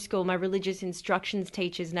primary school, my religious instructions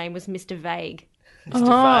teacher's name was Mr. Vague.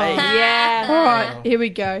 Yeah. All right, here we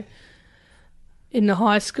go. In the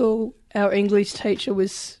high school, our English teacher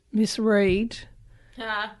was Miss Reed.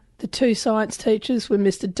 The 2 science teachers were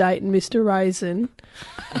Mr. Date and Mr. Raisin.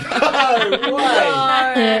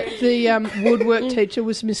 The woodwork teacher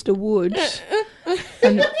was Mr. Wood.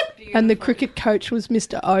 And the cricket coach was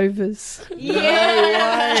Mr. Overs.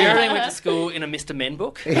 Geraldine went to school in a Mr. Men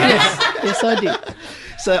book. Yes, I did.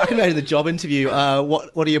 So I can imagine the job interview.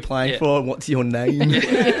 What are you applying Yeah. for, and what's your name?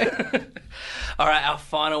 All right, our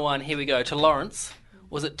final one. Here we go. To Lawrence.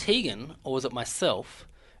 Was it Tegan or was it myself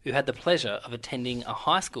who had the pleasure of attending a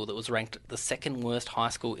high school that was ranked the 2nd worst high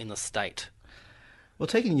school in the state? Well,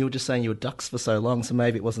 taking you were just saying you were ducks for so long, so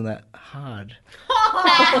maybe it wasn't that hard.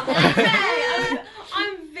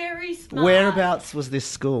 I'm very smart. Whereabouts was this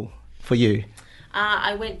school for you?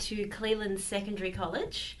 I went to Cleland Secondary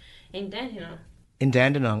College in Dandenong. In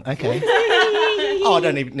Dandenong, okay. I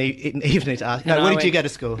don't even need to ask. No, And where I did you went- go to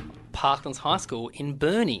school? Parklands High School in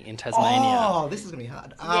Burnie in Tasmania. Oh, this is going to be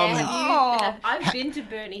hard. I've been to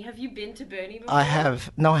Burnie. Have you been to Burnie before? I have.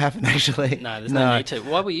 No, I haven't actually. No, there's no need to.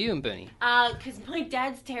 Why were you in Burnie? Because my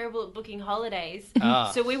dad's terrible at booking holidays.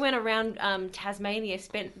 So we went around Tasmania,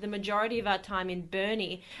 spent the majority of our time in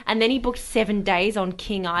Burnie, and then he booked 7 days on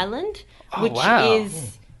King Island, which wow.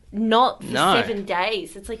 is not for No. 7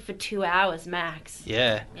 days. It's like for 2 hours max.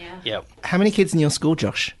 Yeah. Yeah. Yep. How many kids in your school,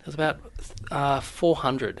 Josh? There's about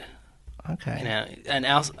 400. Okay. And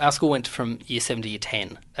our school went from year 7 to year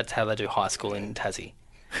 10. That's how they do high school in Tassie.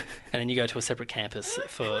 And then you go to a separate campus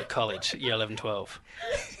for college, year 11, 12.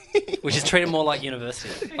 Which is treated more like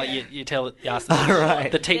university. Like you ask them.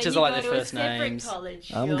 right. The teachers Then are you like go their to a first separate names.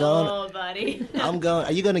 college. I'm Sure, going- buddy. I'm going.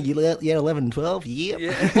 Are you going to year 11 and 12? Yep.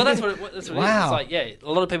 Yeah. Well, that's what it is. Wow. It's like, yeah,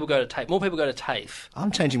 a lot of people go to TAFE. More people go to TAFE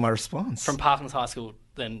I'm changing my response. from Parklands High School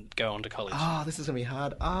than go on to college. Oh, this is going to be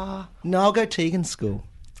hard. No, I'll go Tegan School.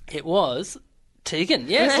 It was Tegan,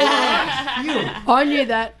 yes. I knew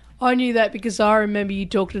that. I knew that because I remember you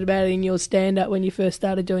talked about it in your stand-up when you first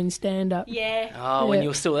started doing stand-up. Yeah. Oh, when Yeah. you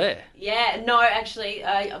were still there. Yeah, no, actually,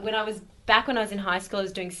 when I was back when I was in high school, I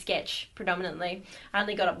was doing sketch predominantly. I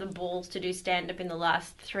only got up the balls to do stand-up in the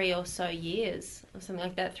last 3 or so years, or something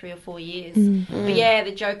like that, 3 or 4 years. But yeah,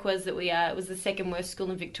 the joke was that it was the second worst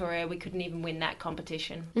school in Victoria. We couldn't even win that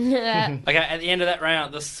competition. Okay, at the end of that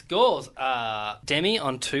round, the scores are Demi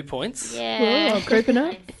on 2 points. Yeah. Oh, creeping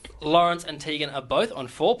up. Lawrence and Tegan are both on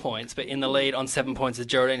 4 points, but in the lead on 7 points is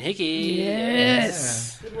Geraldine Hickey.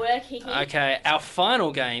 Yes. Good work, Hickey. Okay, our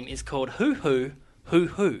final game is called Who Who, Who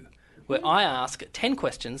Who, where I ask 10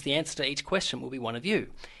 questions. The answer to each question will be one of you.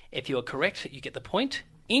 If you are correct, you get the point.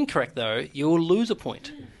 Incorrect, though, you will lose a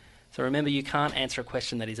point. So remember, you can't answer a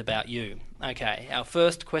question that is about you. Okay, our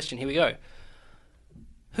first question, here we go.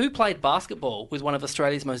 Who played basketball with one of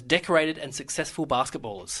Australia's most decorated and successful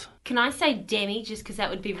basketballers? Can I say Demi, just because that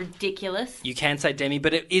would be ridiculous? You can say Demi,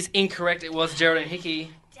 but it is incorrect. It was Geraldine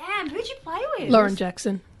Hickey. Damn, who'd you play with? Lauren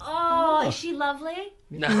Jackson. Oh, is she lovely?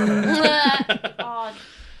 No. Oh,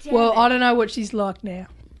 damn Well, it. I don't know what she's like now.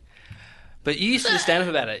 But you used to stand up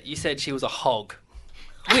about it. You said she was a hog.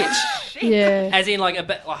 Which, Yeah. as in like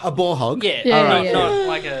a... A ball hog? Yeah, Yeah, not, yeah. not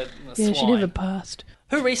like a Yeah, swine. she never passed.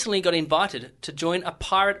 Who recently got invited to join a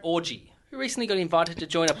pirate orgy? Who recently got invited to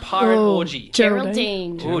join a pirate orgy?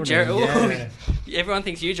 Geraldine. Ooh, Yeah. Everyone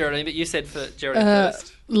thinks you, Geraldine, but you said for Geraldine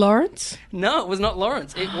first. Lawrence? No, it was not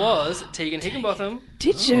Lawrence. It was Tegan Higginbotham.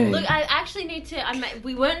 Did you? Look, I actually need to.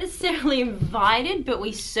 We weren't necessarily invited, but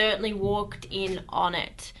we certainly walked in on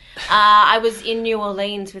it. I was in New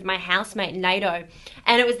Orleans with my housemate Nato,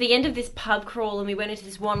 and it was the end of this pub crawl, and we went into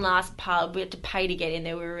this one last pub. We had to pay to get in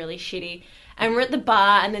there. We were really shitty. And we're at the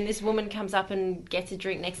bar, and then this woman comes up and gets a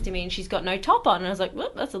drink next to me, and she's got no top on. And I was like,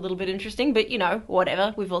 well, that's a little bit interesting, but,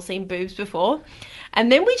 whatever. We've all seen boobs before.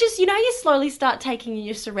 And then we just, you slowly start taking in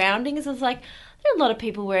your surroundings. I was like, there are a lot of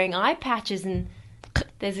people wearing eye patches, and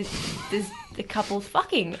there's a couple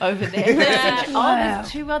fucking over there.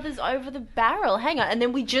 There's 2 others over the barrel. Hang on. And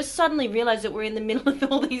then we just suddenly realised that we're in the middle of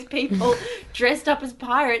all these people dressed up as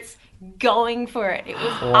pirates going for it. It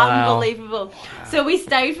was unbelievable. So we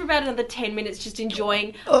stayed for about another 10 minutes just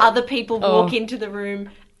enjoying other people walk into the room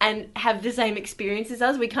and have the same experience as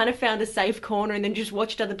us. We kind of found a safe corner and then just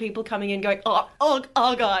watched other people coming in going, oh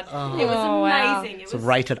God. It was amazing. It's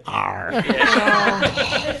rated R.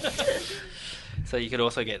 So you could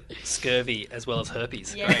also get scurvy as well as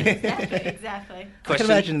herpes. Yeah, exactly. I can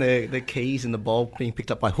imagine the keys in the bowl being picked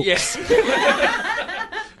up by hooks. Yes.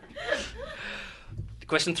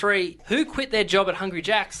 Question 3. Who quit their job at Hungry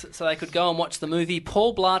Jack's so they could go and watch the movie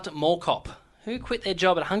Paul Blart Mall Cop? Who quit their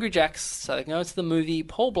job at Hungry Jack's so they can go to the movie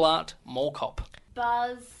Paul Blart Mall Cop?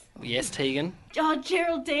 Buzz. Yes, Tegan. Oh,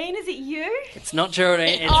 Geraldine, is it you? It's not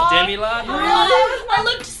Geraldine, it's Demi Lardner. I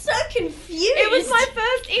looked so confused. It was my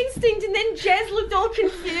first instinct, and then Jez looked all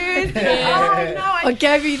confused. Oh, no. I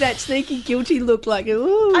gave you that sneaky, guilty look like,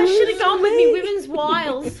 ooh. I should have gone with me Women's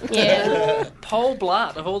Wiles. Yeah. Paul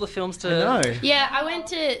Blart, of all the films to... No. Yeah, I went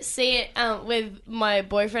to see it with my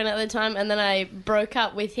boyfriend at the time, and then I broke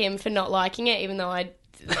up with him for not liking it, even though I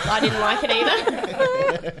didn't like it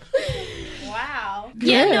either. Wow.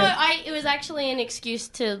 Yeah, it was actually an excuse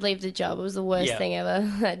to leave the job. It was the worst thing ever,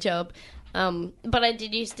 that job. But I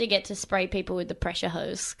did used to get to spray people with the pressure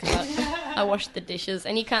hose, 'cause I washed the dishes,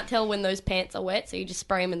 and you can't tell when those pants are wet, so you just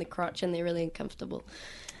spray them in the crotch and they're really uncomfortable.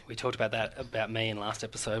 We talked about that about me in last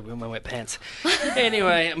episode with my wet pants.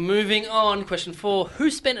 Anyway, moving on. Question 4.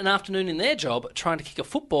 Who spent an afternoon in their job trying to kick a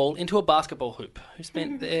football into a basketball hoop? Who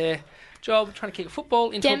spent their job trying to kick a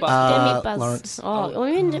football into a basketball Demi Buzz. Lawrence. Oh,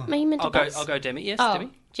 you meant to Buzz? I'll go Demi. Yes, Oh,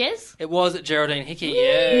 Demi. Jez? It was Geraldine Hickey,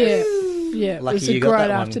 yes. Yeah, it Lucky was a you got great that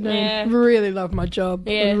one. afternoon. Yeah. Really love my job.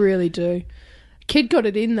 I Yeah. really do. Kid got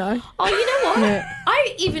it in, though. Oh, you know what? Yeah.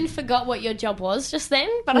 I even forgot what your job was just then,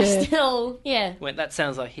 but I Yeah. still, Went, that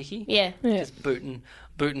sounds like Hickey. yeah. Yeah. Just booting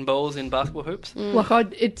balls in basketball hoops. Like I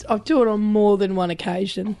do it on more than one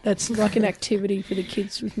occasion. That's like an activity for the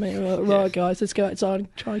kids with me. Like, right, guys, let's go outside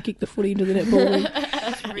and try and kick the footy into the netball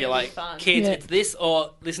ring. You're like, fun. kids, Yeah. it's this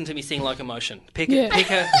or listen to me sing Locomotion. Pick Yeah.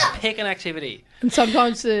 pick an activity. And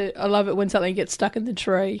sometimes I love it when something gets stuck in the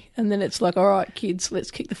tree, and then it's like, all right, kids,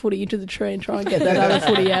 let's kick the footy into the tree and try and get that other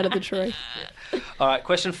footy out of the tree. All right,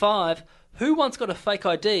 question 5. Who once got a fake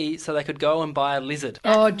ID so they could go and buy a lizard?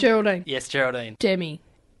 Oh, Geraldine. Yes, Geraldine. Demi.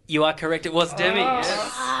 You are correct. It was Demi.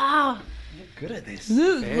 Yes. Good at this.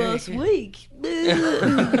 Last week.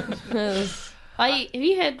 Have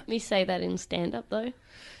you heard me say that in stand-up, though?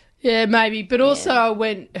 Yeah, maybe. But also I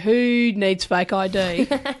went, who needs fake ID?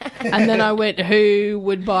 And then I went, who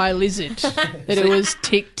would buy a lizard? That it was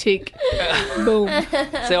tick, tick, boom.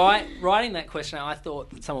 So writing that question, I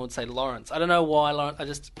thought that someone would say Lawrence. I don't know why Lawrence. I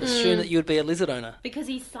just assumed that you would be a lizard owner. Because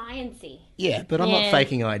he's sciencey. Yeah, but I'm not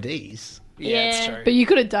faking IDs. Yeah, that's true. But you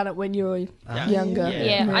could have done it when you were younger.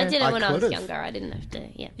 Yeah, I did it I when I was could've. younger. I didn't have to,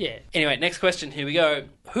 Yeah. Anyway, next question. Here we go.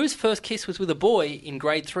 Whose first kiss was with a boy in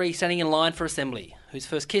grade 3 standing in line for assembly? Whose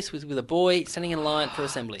first kiss was with a boy standing in line for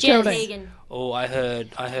assembly? Geraldine. Tegan. Oh, I heard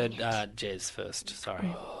Jez first.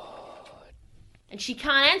 Sorry. And she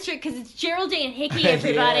can't answer it because it's Geraldine Hickey,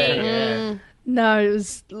 everybody. No, it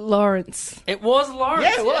was Lawrence. It was Lawrence.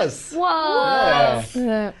 Yeah, it was. Whoa.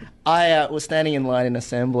 Yeah. I was standing in line in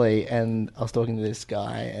assembly and I was talking to this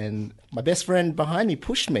guy and my best friend behind me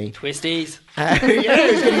pushed me. Twisties. Yeah, he was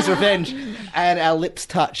getting his revenge. And our lips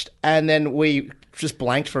touched and then we just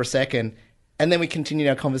blanked for a second and then we continued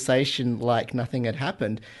our conversation like nothing had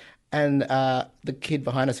happened. And the kid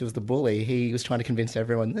behind us, who was the bully, he was trying to convince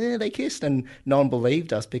everyone, they kissed, and no one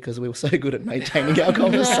believed us because we were so good at maintaining our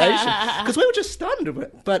conversation. Because we were just stunned,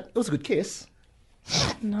 but it was a good kiss.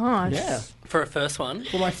 Nice. Yeah. For a first one.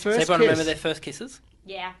 For my first Does everyone kiss. remember their first kisses?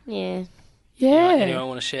 Yeah. Yeah. Yeah. Anyone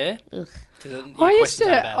want to share?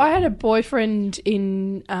 I had a boyfriend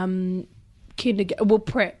in kindergarten, well,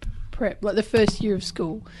 prep, like the first year of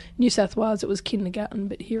school. New South Wales, it was kindergarten,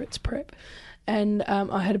 but here it's prep. And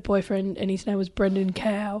I had a boyfriend, and his name was Brendan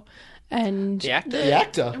Cow. And The actor? The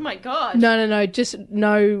actor. Oh my god. no, just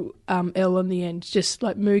no L on the end, just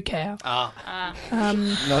like Moo Cow.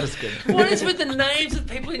 Not as good. What is with the names of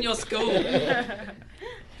people in your school?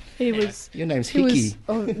 He was. Your name's He was,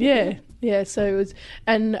 Hickey. yeah. So it was,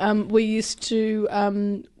 and we used to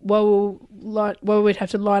while we'd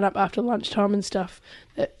have to line up after lunchtime and stuff.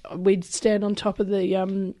 We'd stand on top of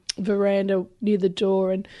the veranda near the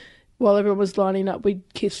door, and while everyone was lining up, we'd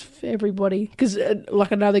kiss everybody. Because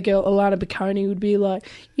like another girl, Alana Bacconi, would be like,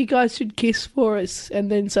 "You guys should kiss for us,"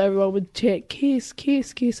 and then so everyone would chant, "Kiss,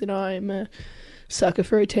 kiss, kiss," and I'm a sucker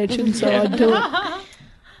for attention, so I'd do it.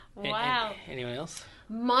 Wow. Anyone else?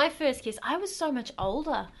 My first kiss, I was so much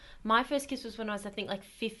older. My first kiss was when I was, I think, like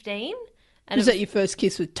 15. And Was that your first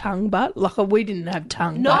kiss with tongue butt? Like, we didn't have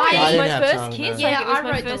tongue No, butt. it was didn't my have first tongue, kiss. no. Like, Yeah, it was I my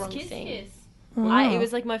wrote the first wrong kiss. thing. It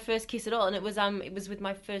was like my first kiss at all, and it was with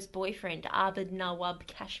my first boyfriend, Abid Nawab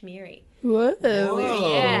Kashmiri. Whoa.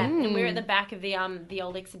 Yeah, and we were at the back of the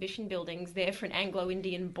old exhibition buildings there for an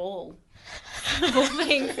Anglo-Indian ball. Of all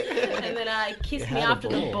things. And then kissed me had a after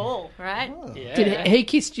the ball, right? Yeah. Did he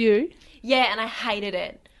kissed you? Yeah, and I hated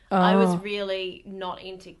it. I was really not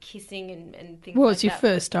into kissing and things Well, like it's your that.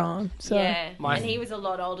 first time, so Yeah, My- and he was a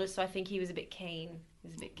lot older, so I think he was a bit keen.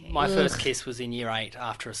 My first kiss was in year 8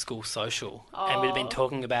 after a school social, and we'd been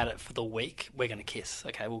talking about it for the week. We're going to kiss.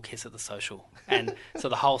 Okay, we'll kiss at the social. And so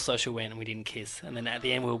the whole social went and we didn't kiss. And then at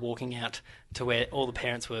the end we were walking out to where all the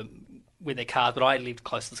parents were with their cars, but I lived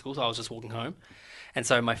close to the school, so I was just walking home. And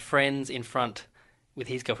so my friends in front with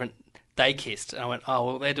his girlfriend, they kissed. And I went, oh,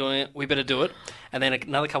 well, they're doing it, we better do it. And then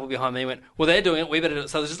another couple behind me went, well, they're doing it, we better do it.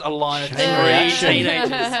 So there's just a line of 3 teenagers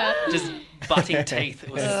just butting teeth. It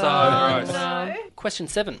was so gross. Question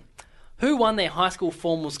 7. Who won their high school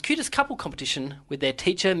formals cutest couple competition with their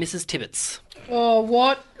teacher, Mrs. Tibbets? Oh,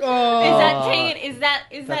 what? Oh. Is that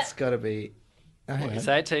Tegan? That's got to be... Oh, hang on.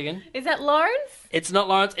 Say it, Tegan. Is that Lawrence? It's not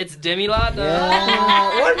Lawrence, it's Demi Lardner.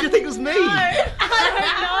 Why did you think it was me?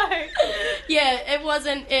 I don't know. Yeah, it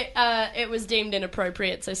wasn't. It was deemed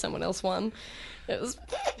inappropriate, so someone else won. It was.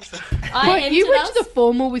 Wait, you went to the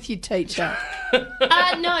formal with your teacher?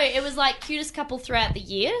 No, it was like cutest couple throughout the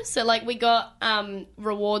year. So like we got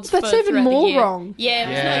rewards. That's for even throughout more the year. wrong. Yeah, it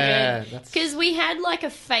was Yeah, no good. that's- Because we had like a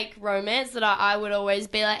fake romance that I would always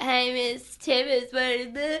be like, "Hey, Miss Tibbets,"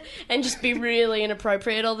 and just be really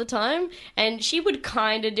inappropriate all the time. And she would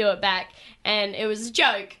kind of do it back. And it was a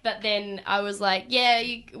joke, but then I was like, "Yeah,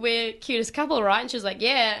 we're cutest couple, right?" And she was like,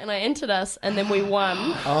 "Yeah," and I entered us, and then we won.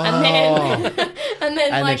 And then, and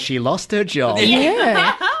then And like then she lost her job.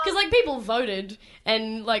 Yeah. because like people voted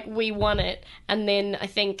and like we won it, and then I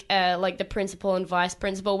think like the principal and vice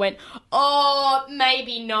principal went, "Oh,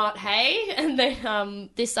 maybe not, hey." And then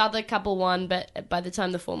this other couple won, but by the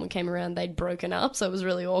time the foreman came around, they'd broken up, so it was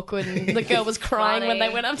really awkward, and the girl was crying when they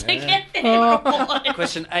went up to get their award.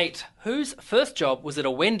 Question 8. Whose first job was at a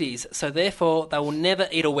Wendy's, so therefore they will never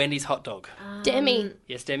eat a Wendy's hot dog? Demi.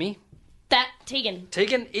 Yes, Demi? That Tegan.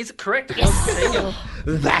 Tegan is correct. It was Tegan.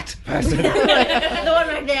 That person. The one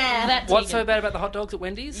right there. That What's Tegan. so bad about the hot dogs at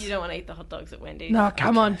Wendy's? You don't want to eat the hot dogs at Wendy's. No,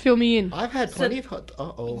 come on, fill me in. I've had plenty of hot.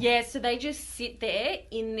 Yeah, so they just sit there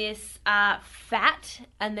in this fat,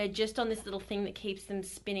 and they're just on this little thing that keeps them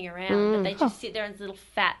spinning around. But they just sit there in this little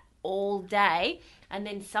fat all day, and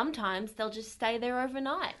then sometimes they'll just stay there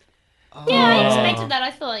overnight. Yeah, I expected that.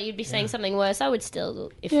 I thought you'd be saying something worse. I would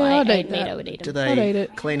still, if Yeah, I I'd ate eat meat, that. I would eat Do them. I'd eat they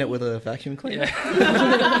it. clean it with a vacuum cleaner?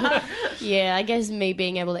 Yeah, I guess me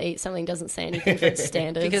being able to eat something doesn't say anything for its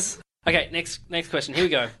standards. Because okay, next question. Here we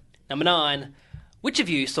go. Number 9. Which of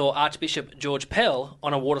you saw Archbishop George Pell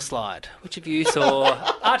on a water slide? Which of you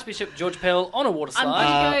saw Archbishop George Pell on a water I'm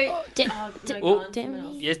slide? going to go... De- no, go on, Demi? someone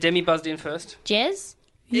else. Yes, Demi buzzed in first. Jez?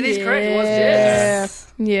 It is correct. It was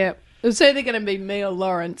Jez. Yeah. It was either going to be me or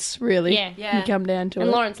Lawrence, really. Yeah. Yeah. You come down to And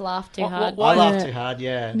it. Lawrence laughed too hard. I laughed Yeah. too hard,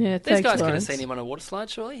 yeah. Yeah, These thanks, guys could have Lawrence. seen him on a water slide,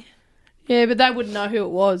 surely. Yeah, but they wouldn't know who it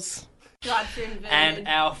was. Drive-through inverted. And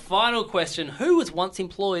our final question: who was once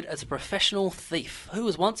employed as a professional thief? Who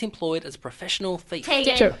was once employed as a professional thief?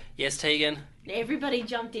 Tegan. Sure. Yes, Tegan. Everybody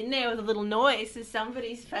jumped in there with a little noise, so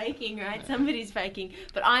somebody's faking, right? Somebody's faking.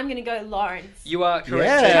 But I'm going to go Lawrence. You are correct.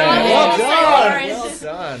 Yeah, Tegan. well Lawrence.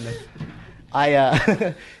 done. Well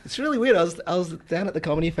done. It's really weird. I was down at the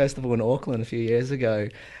comedy festival in Auckland a few years ago,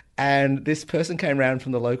 and this person came around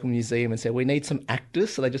from the local museum and said, "We need some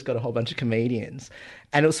actors." So they just got a whole bunch of comedians,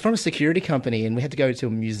 and it was from a security company, and we had to go to a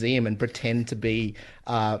museum and pretend to be,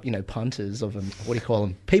 punters of them. What do you call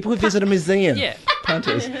them? People who visit a museum. Yeah.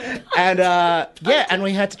 Punters. And and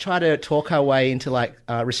we had to try to talk our way into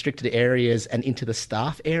restricted areas and into the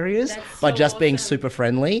staff areas by so just being awesome. super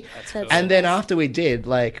friendly. cool. And then after we did,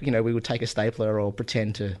 we would take a stapler or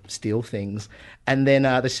pretend to steal things. And then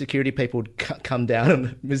the security people would come down on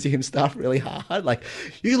the museum staff really hard, like,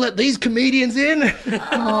 "You let these comedians in?"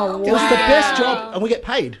 Oh, It was the best job. And we get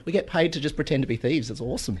paid. We get paid to just pretend to be thieves. It's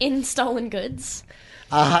awesome. In stolen goods.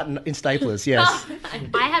 In staplers, yes.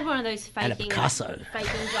 I had one of those And a faking Picasso.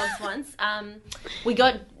 jobs once.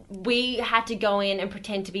 We had to go in and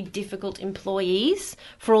pretend to be difficult employees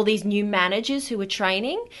for all these new managers who were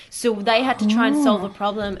training. So they had to try and solve a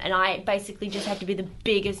problem, and I basically just had to be the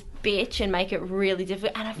biggest bitch and make it really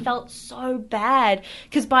difficult. And I felt so bad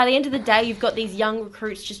because by the end of the day, you've got these young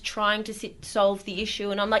recruits just trying to solve the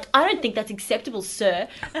issue, and I'm like, I don't think that's acceptable, sir.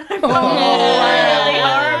 And I felt really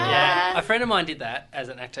horrible. Yeah. A friend of mine did that as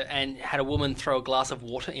an actor and had a woman throw a glass of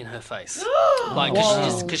water in her face.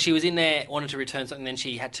 Because she was in there, wanted to return something, then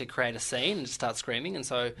she had to create a scene and start screaming, and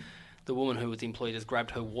so the woman who was employed just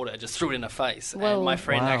grabbed her water and just threw it in her face. Whoa. And my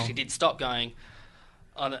friend Wow. actually did stop going,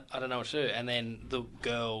 I don't know what to do. And then the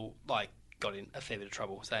girl, got in a fair bit of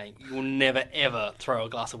trouble saying, "You will never, ever throw a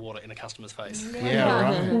glass of water in a customer's face." Yeah,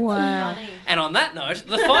 right. Wow. And on that note,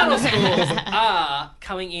 the final scores are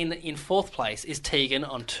coming in fourth place is Tegan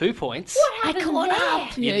on 2 points. I caught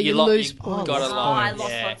up. Yeah, you lose points. got a Oh, line. I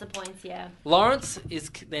lost yeah. lots of points, yeah. Lawrence is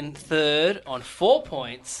then third on 4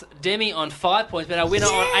 points. Demi on 5 points, but our winner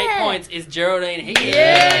on 8 points is Geraldine Hickey.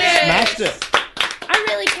 Smashed it. I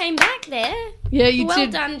really came back there. Yeah, you Well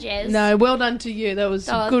did. done, Jez. No, well done to you. That was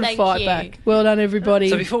a Oh, good thank fight you. back. Well done, everybody.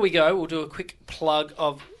 So before we go, we'll do a quick plug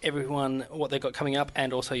of everyone, what they've got coming up,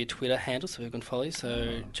 and also your Twitter handle so people can follow you.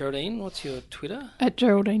 So, Geraldine, what's your Twitter? At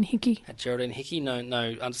Geraldine Hickey. At Geraldine Hickey. No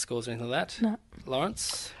underscores or anything like that? No.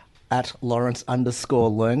 Lawrence? At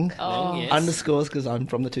Lawrence_Leung. Yes. Underscores because I'm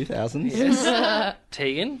from the 2000s.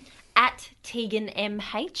 Tegan? At Tegan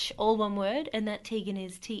MH, all one word, and that Tegan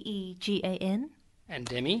is Tegan. And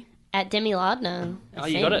Demi? At Demi Lardner. Oh,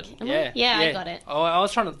 you got it. Am I? Yeah. Yeah, I got it. Oh, I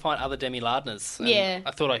was trying to find other Demi Lardners. and Yeah.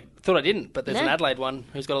 I thought I didn't, but there's an No. Adelaide one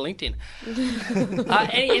who's got a LinkedIn.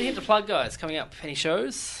 Anything to plug, guys, coming up? Any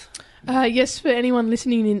shows? Yes, for anyone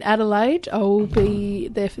listening in Adelaide, I will be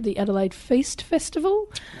there for the Adelaide Feast Festival.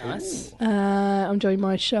 Nice. I'm doing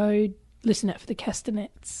my show, Listen Out for the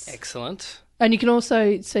Castanets. Excellent. And you can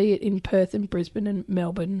also see it in Perth and Brisbane and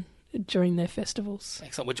Melbourne during their festivals.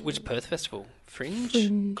 Excellent. Which Perth festival? Fringe?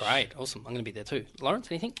 Fringe. Great. Awesome. I'm going to be there too. Lawrence,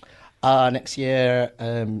 anything? Next year,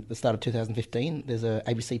 the start of 2015, there's a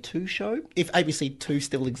ABC2 show, if ABC2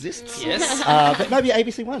 still exists. Yes. But maybe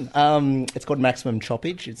ABC1. It's called Maximum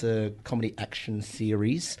Choppage. It's a comedy action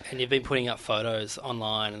series. And you've been putting up photos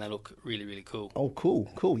online and they look really, really cool. Oh,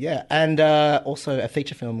 cool, yeah. And also a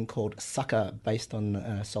feature film called Sucker, based on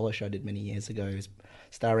a solo show I did many years ago,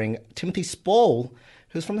 starring Timothy Spall,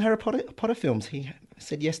 who's from the Harry Potter films. He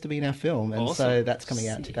said yes to be in our film, and Awesome. so that's coming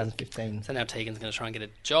out in 2015. So now Tegan's going to try and get a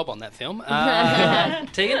job on that film.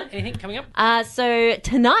 Tegan, anything coming up? So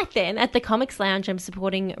tonight then at the Comics Lounge I'm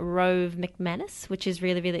supporting Rove McManus, which is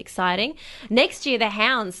really, really exciting. Next year the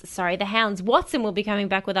Hounds, Watson will be coming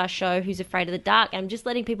back with our show Who's Afraid of the Dark. I'm just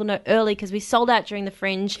letting people know early because we sold out during the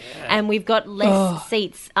Fringe and we've got less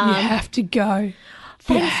seats. You have to go.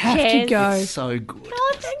 Thanks, You have to Jez. go. It's so good.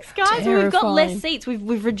 Oh, thanks, guys. Well, we've got Terrifying. less seats.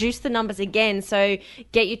 We've reduced the numbers again, so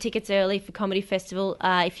get your tickets early for Comedy Festival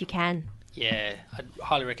if you can. Yeah, I'd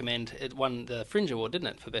highly recommend. It won the Fringe Award, didn't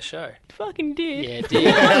it, for Best Show? Fucking did. Yeah, it did.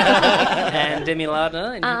 And Demi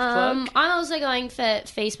Lardner, in I'm also going for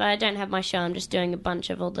Feast, but I don't have my show. I'm just doing a bunch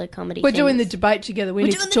of all the comedy We're things. doing the debate together. We We're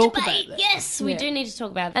need doing to talk the debate. about that. Yes, we do need to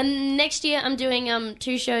talk about it. And next year I'm doing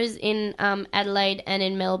 2 shows in Adelaide and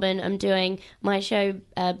in Melbourne. I'm doing my show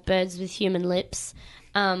Birds with Human Lips.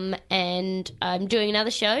 And I'm doing another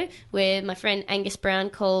show with my friend Angus Brown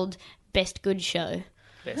called Best Good Show.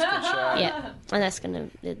 Best Good Show. Yeah,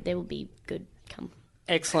 and there will be good come.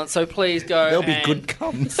 Excellent. So please go. There'll be and good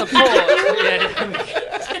cum. Support.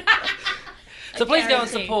 So please go and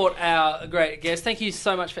support our great guest. Thank you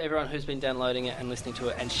so much for everyone who's been downloading it and listening to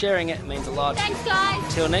it and sharing it. It means a lot. Thanks,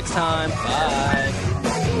 guys. Till next time.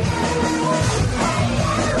 Bye.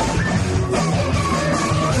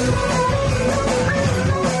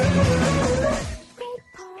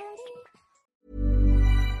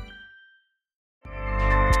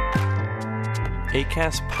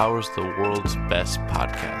 Acast powers the world's best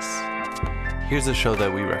podcasts. Here's a show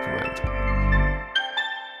that we recommend.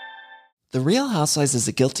 The Real Housewives is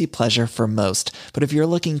a guilty pleasure for most, but if you're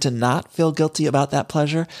looking to not feel guilty about that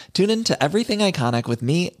pleasure, tune in to Everything Iconic with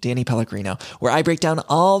me, Danny Pellegrino, where I break down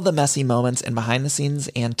all the messy moments and behind-the-scenes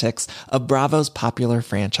antics of Bravo's popular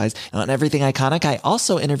franchise. And on Everything Iconic, I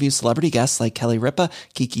also interview celebrity guests like Kelly Ripa,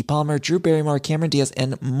 Keke Palmer, Drew Barrymore, Cameron Diaz,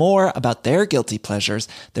 and more about their guilty pleasures,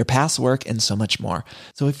 their past work, and so much more.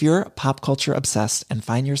 So if you're pop culture obsessed and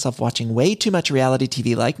find yourself watching way too much reality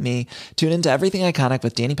TV like me, tune in to Everything Iconic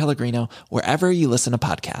with Danny Pellegrino, wherever you listen to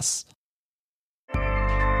podcasts.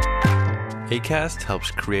 Acast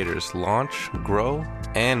helps creators launch, grow,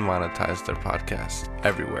 and monetize their podcasts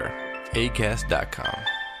everywhere.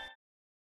 Acast.com.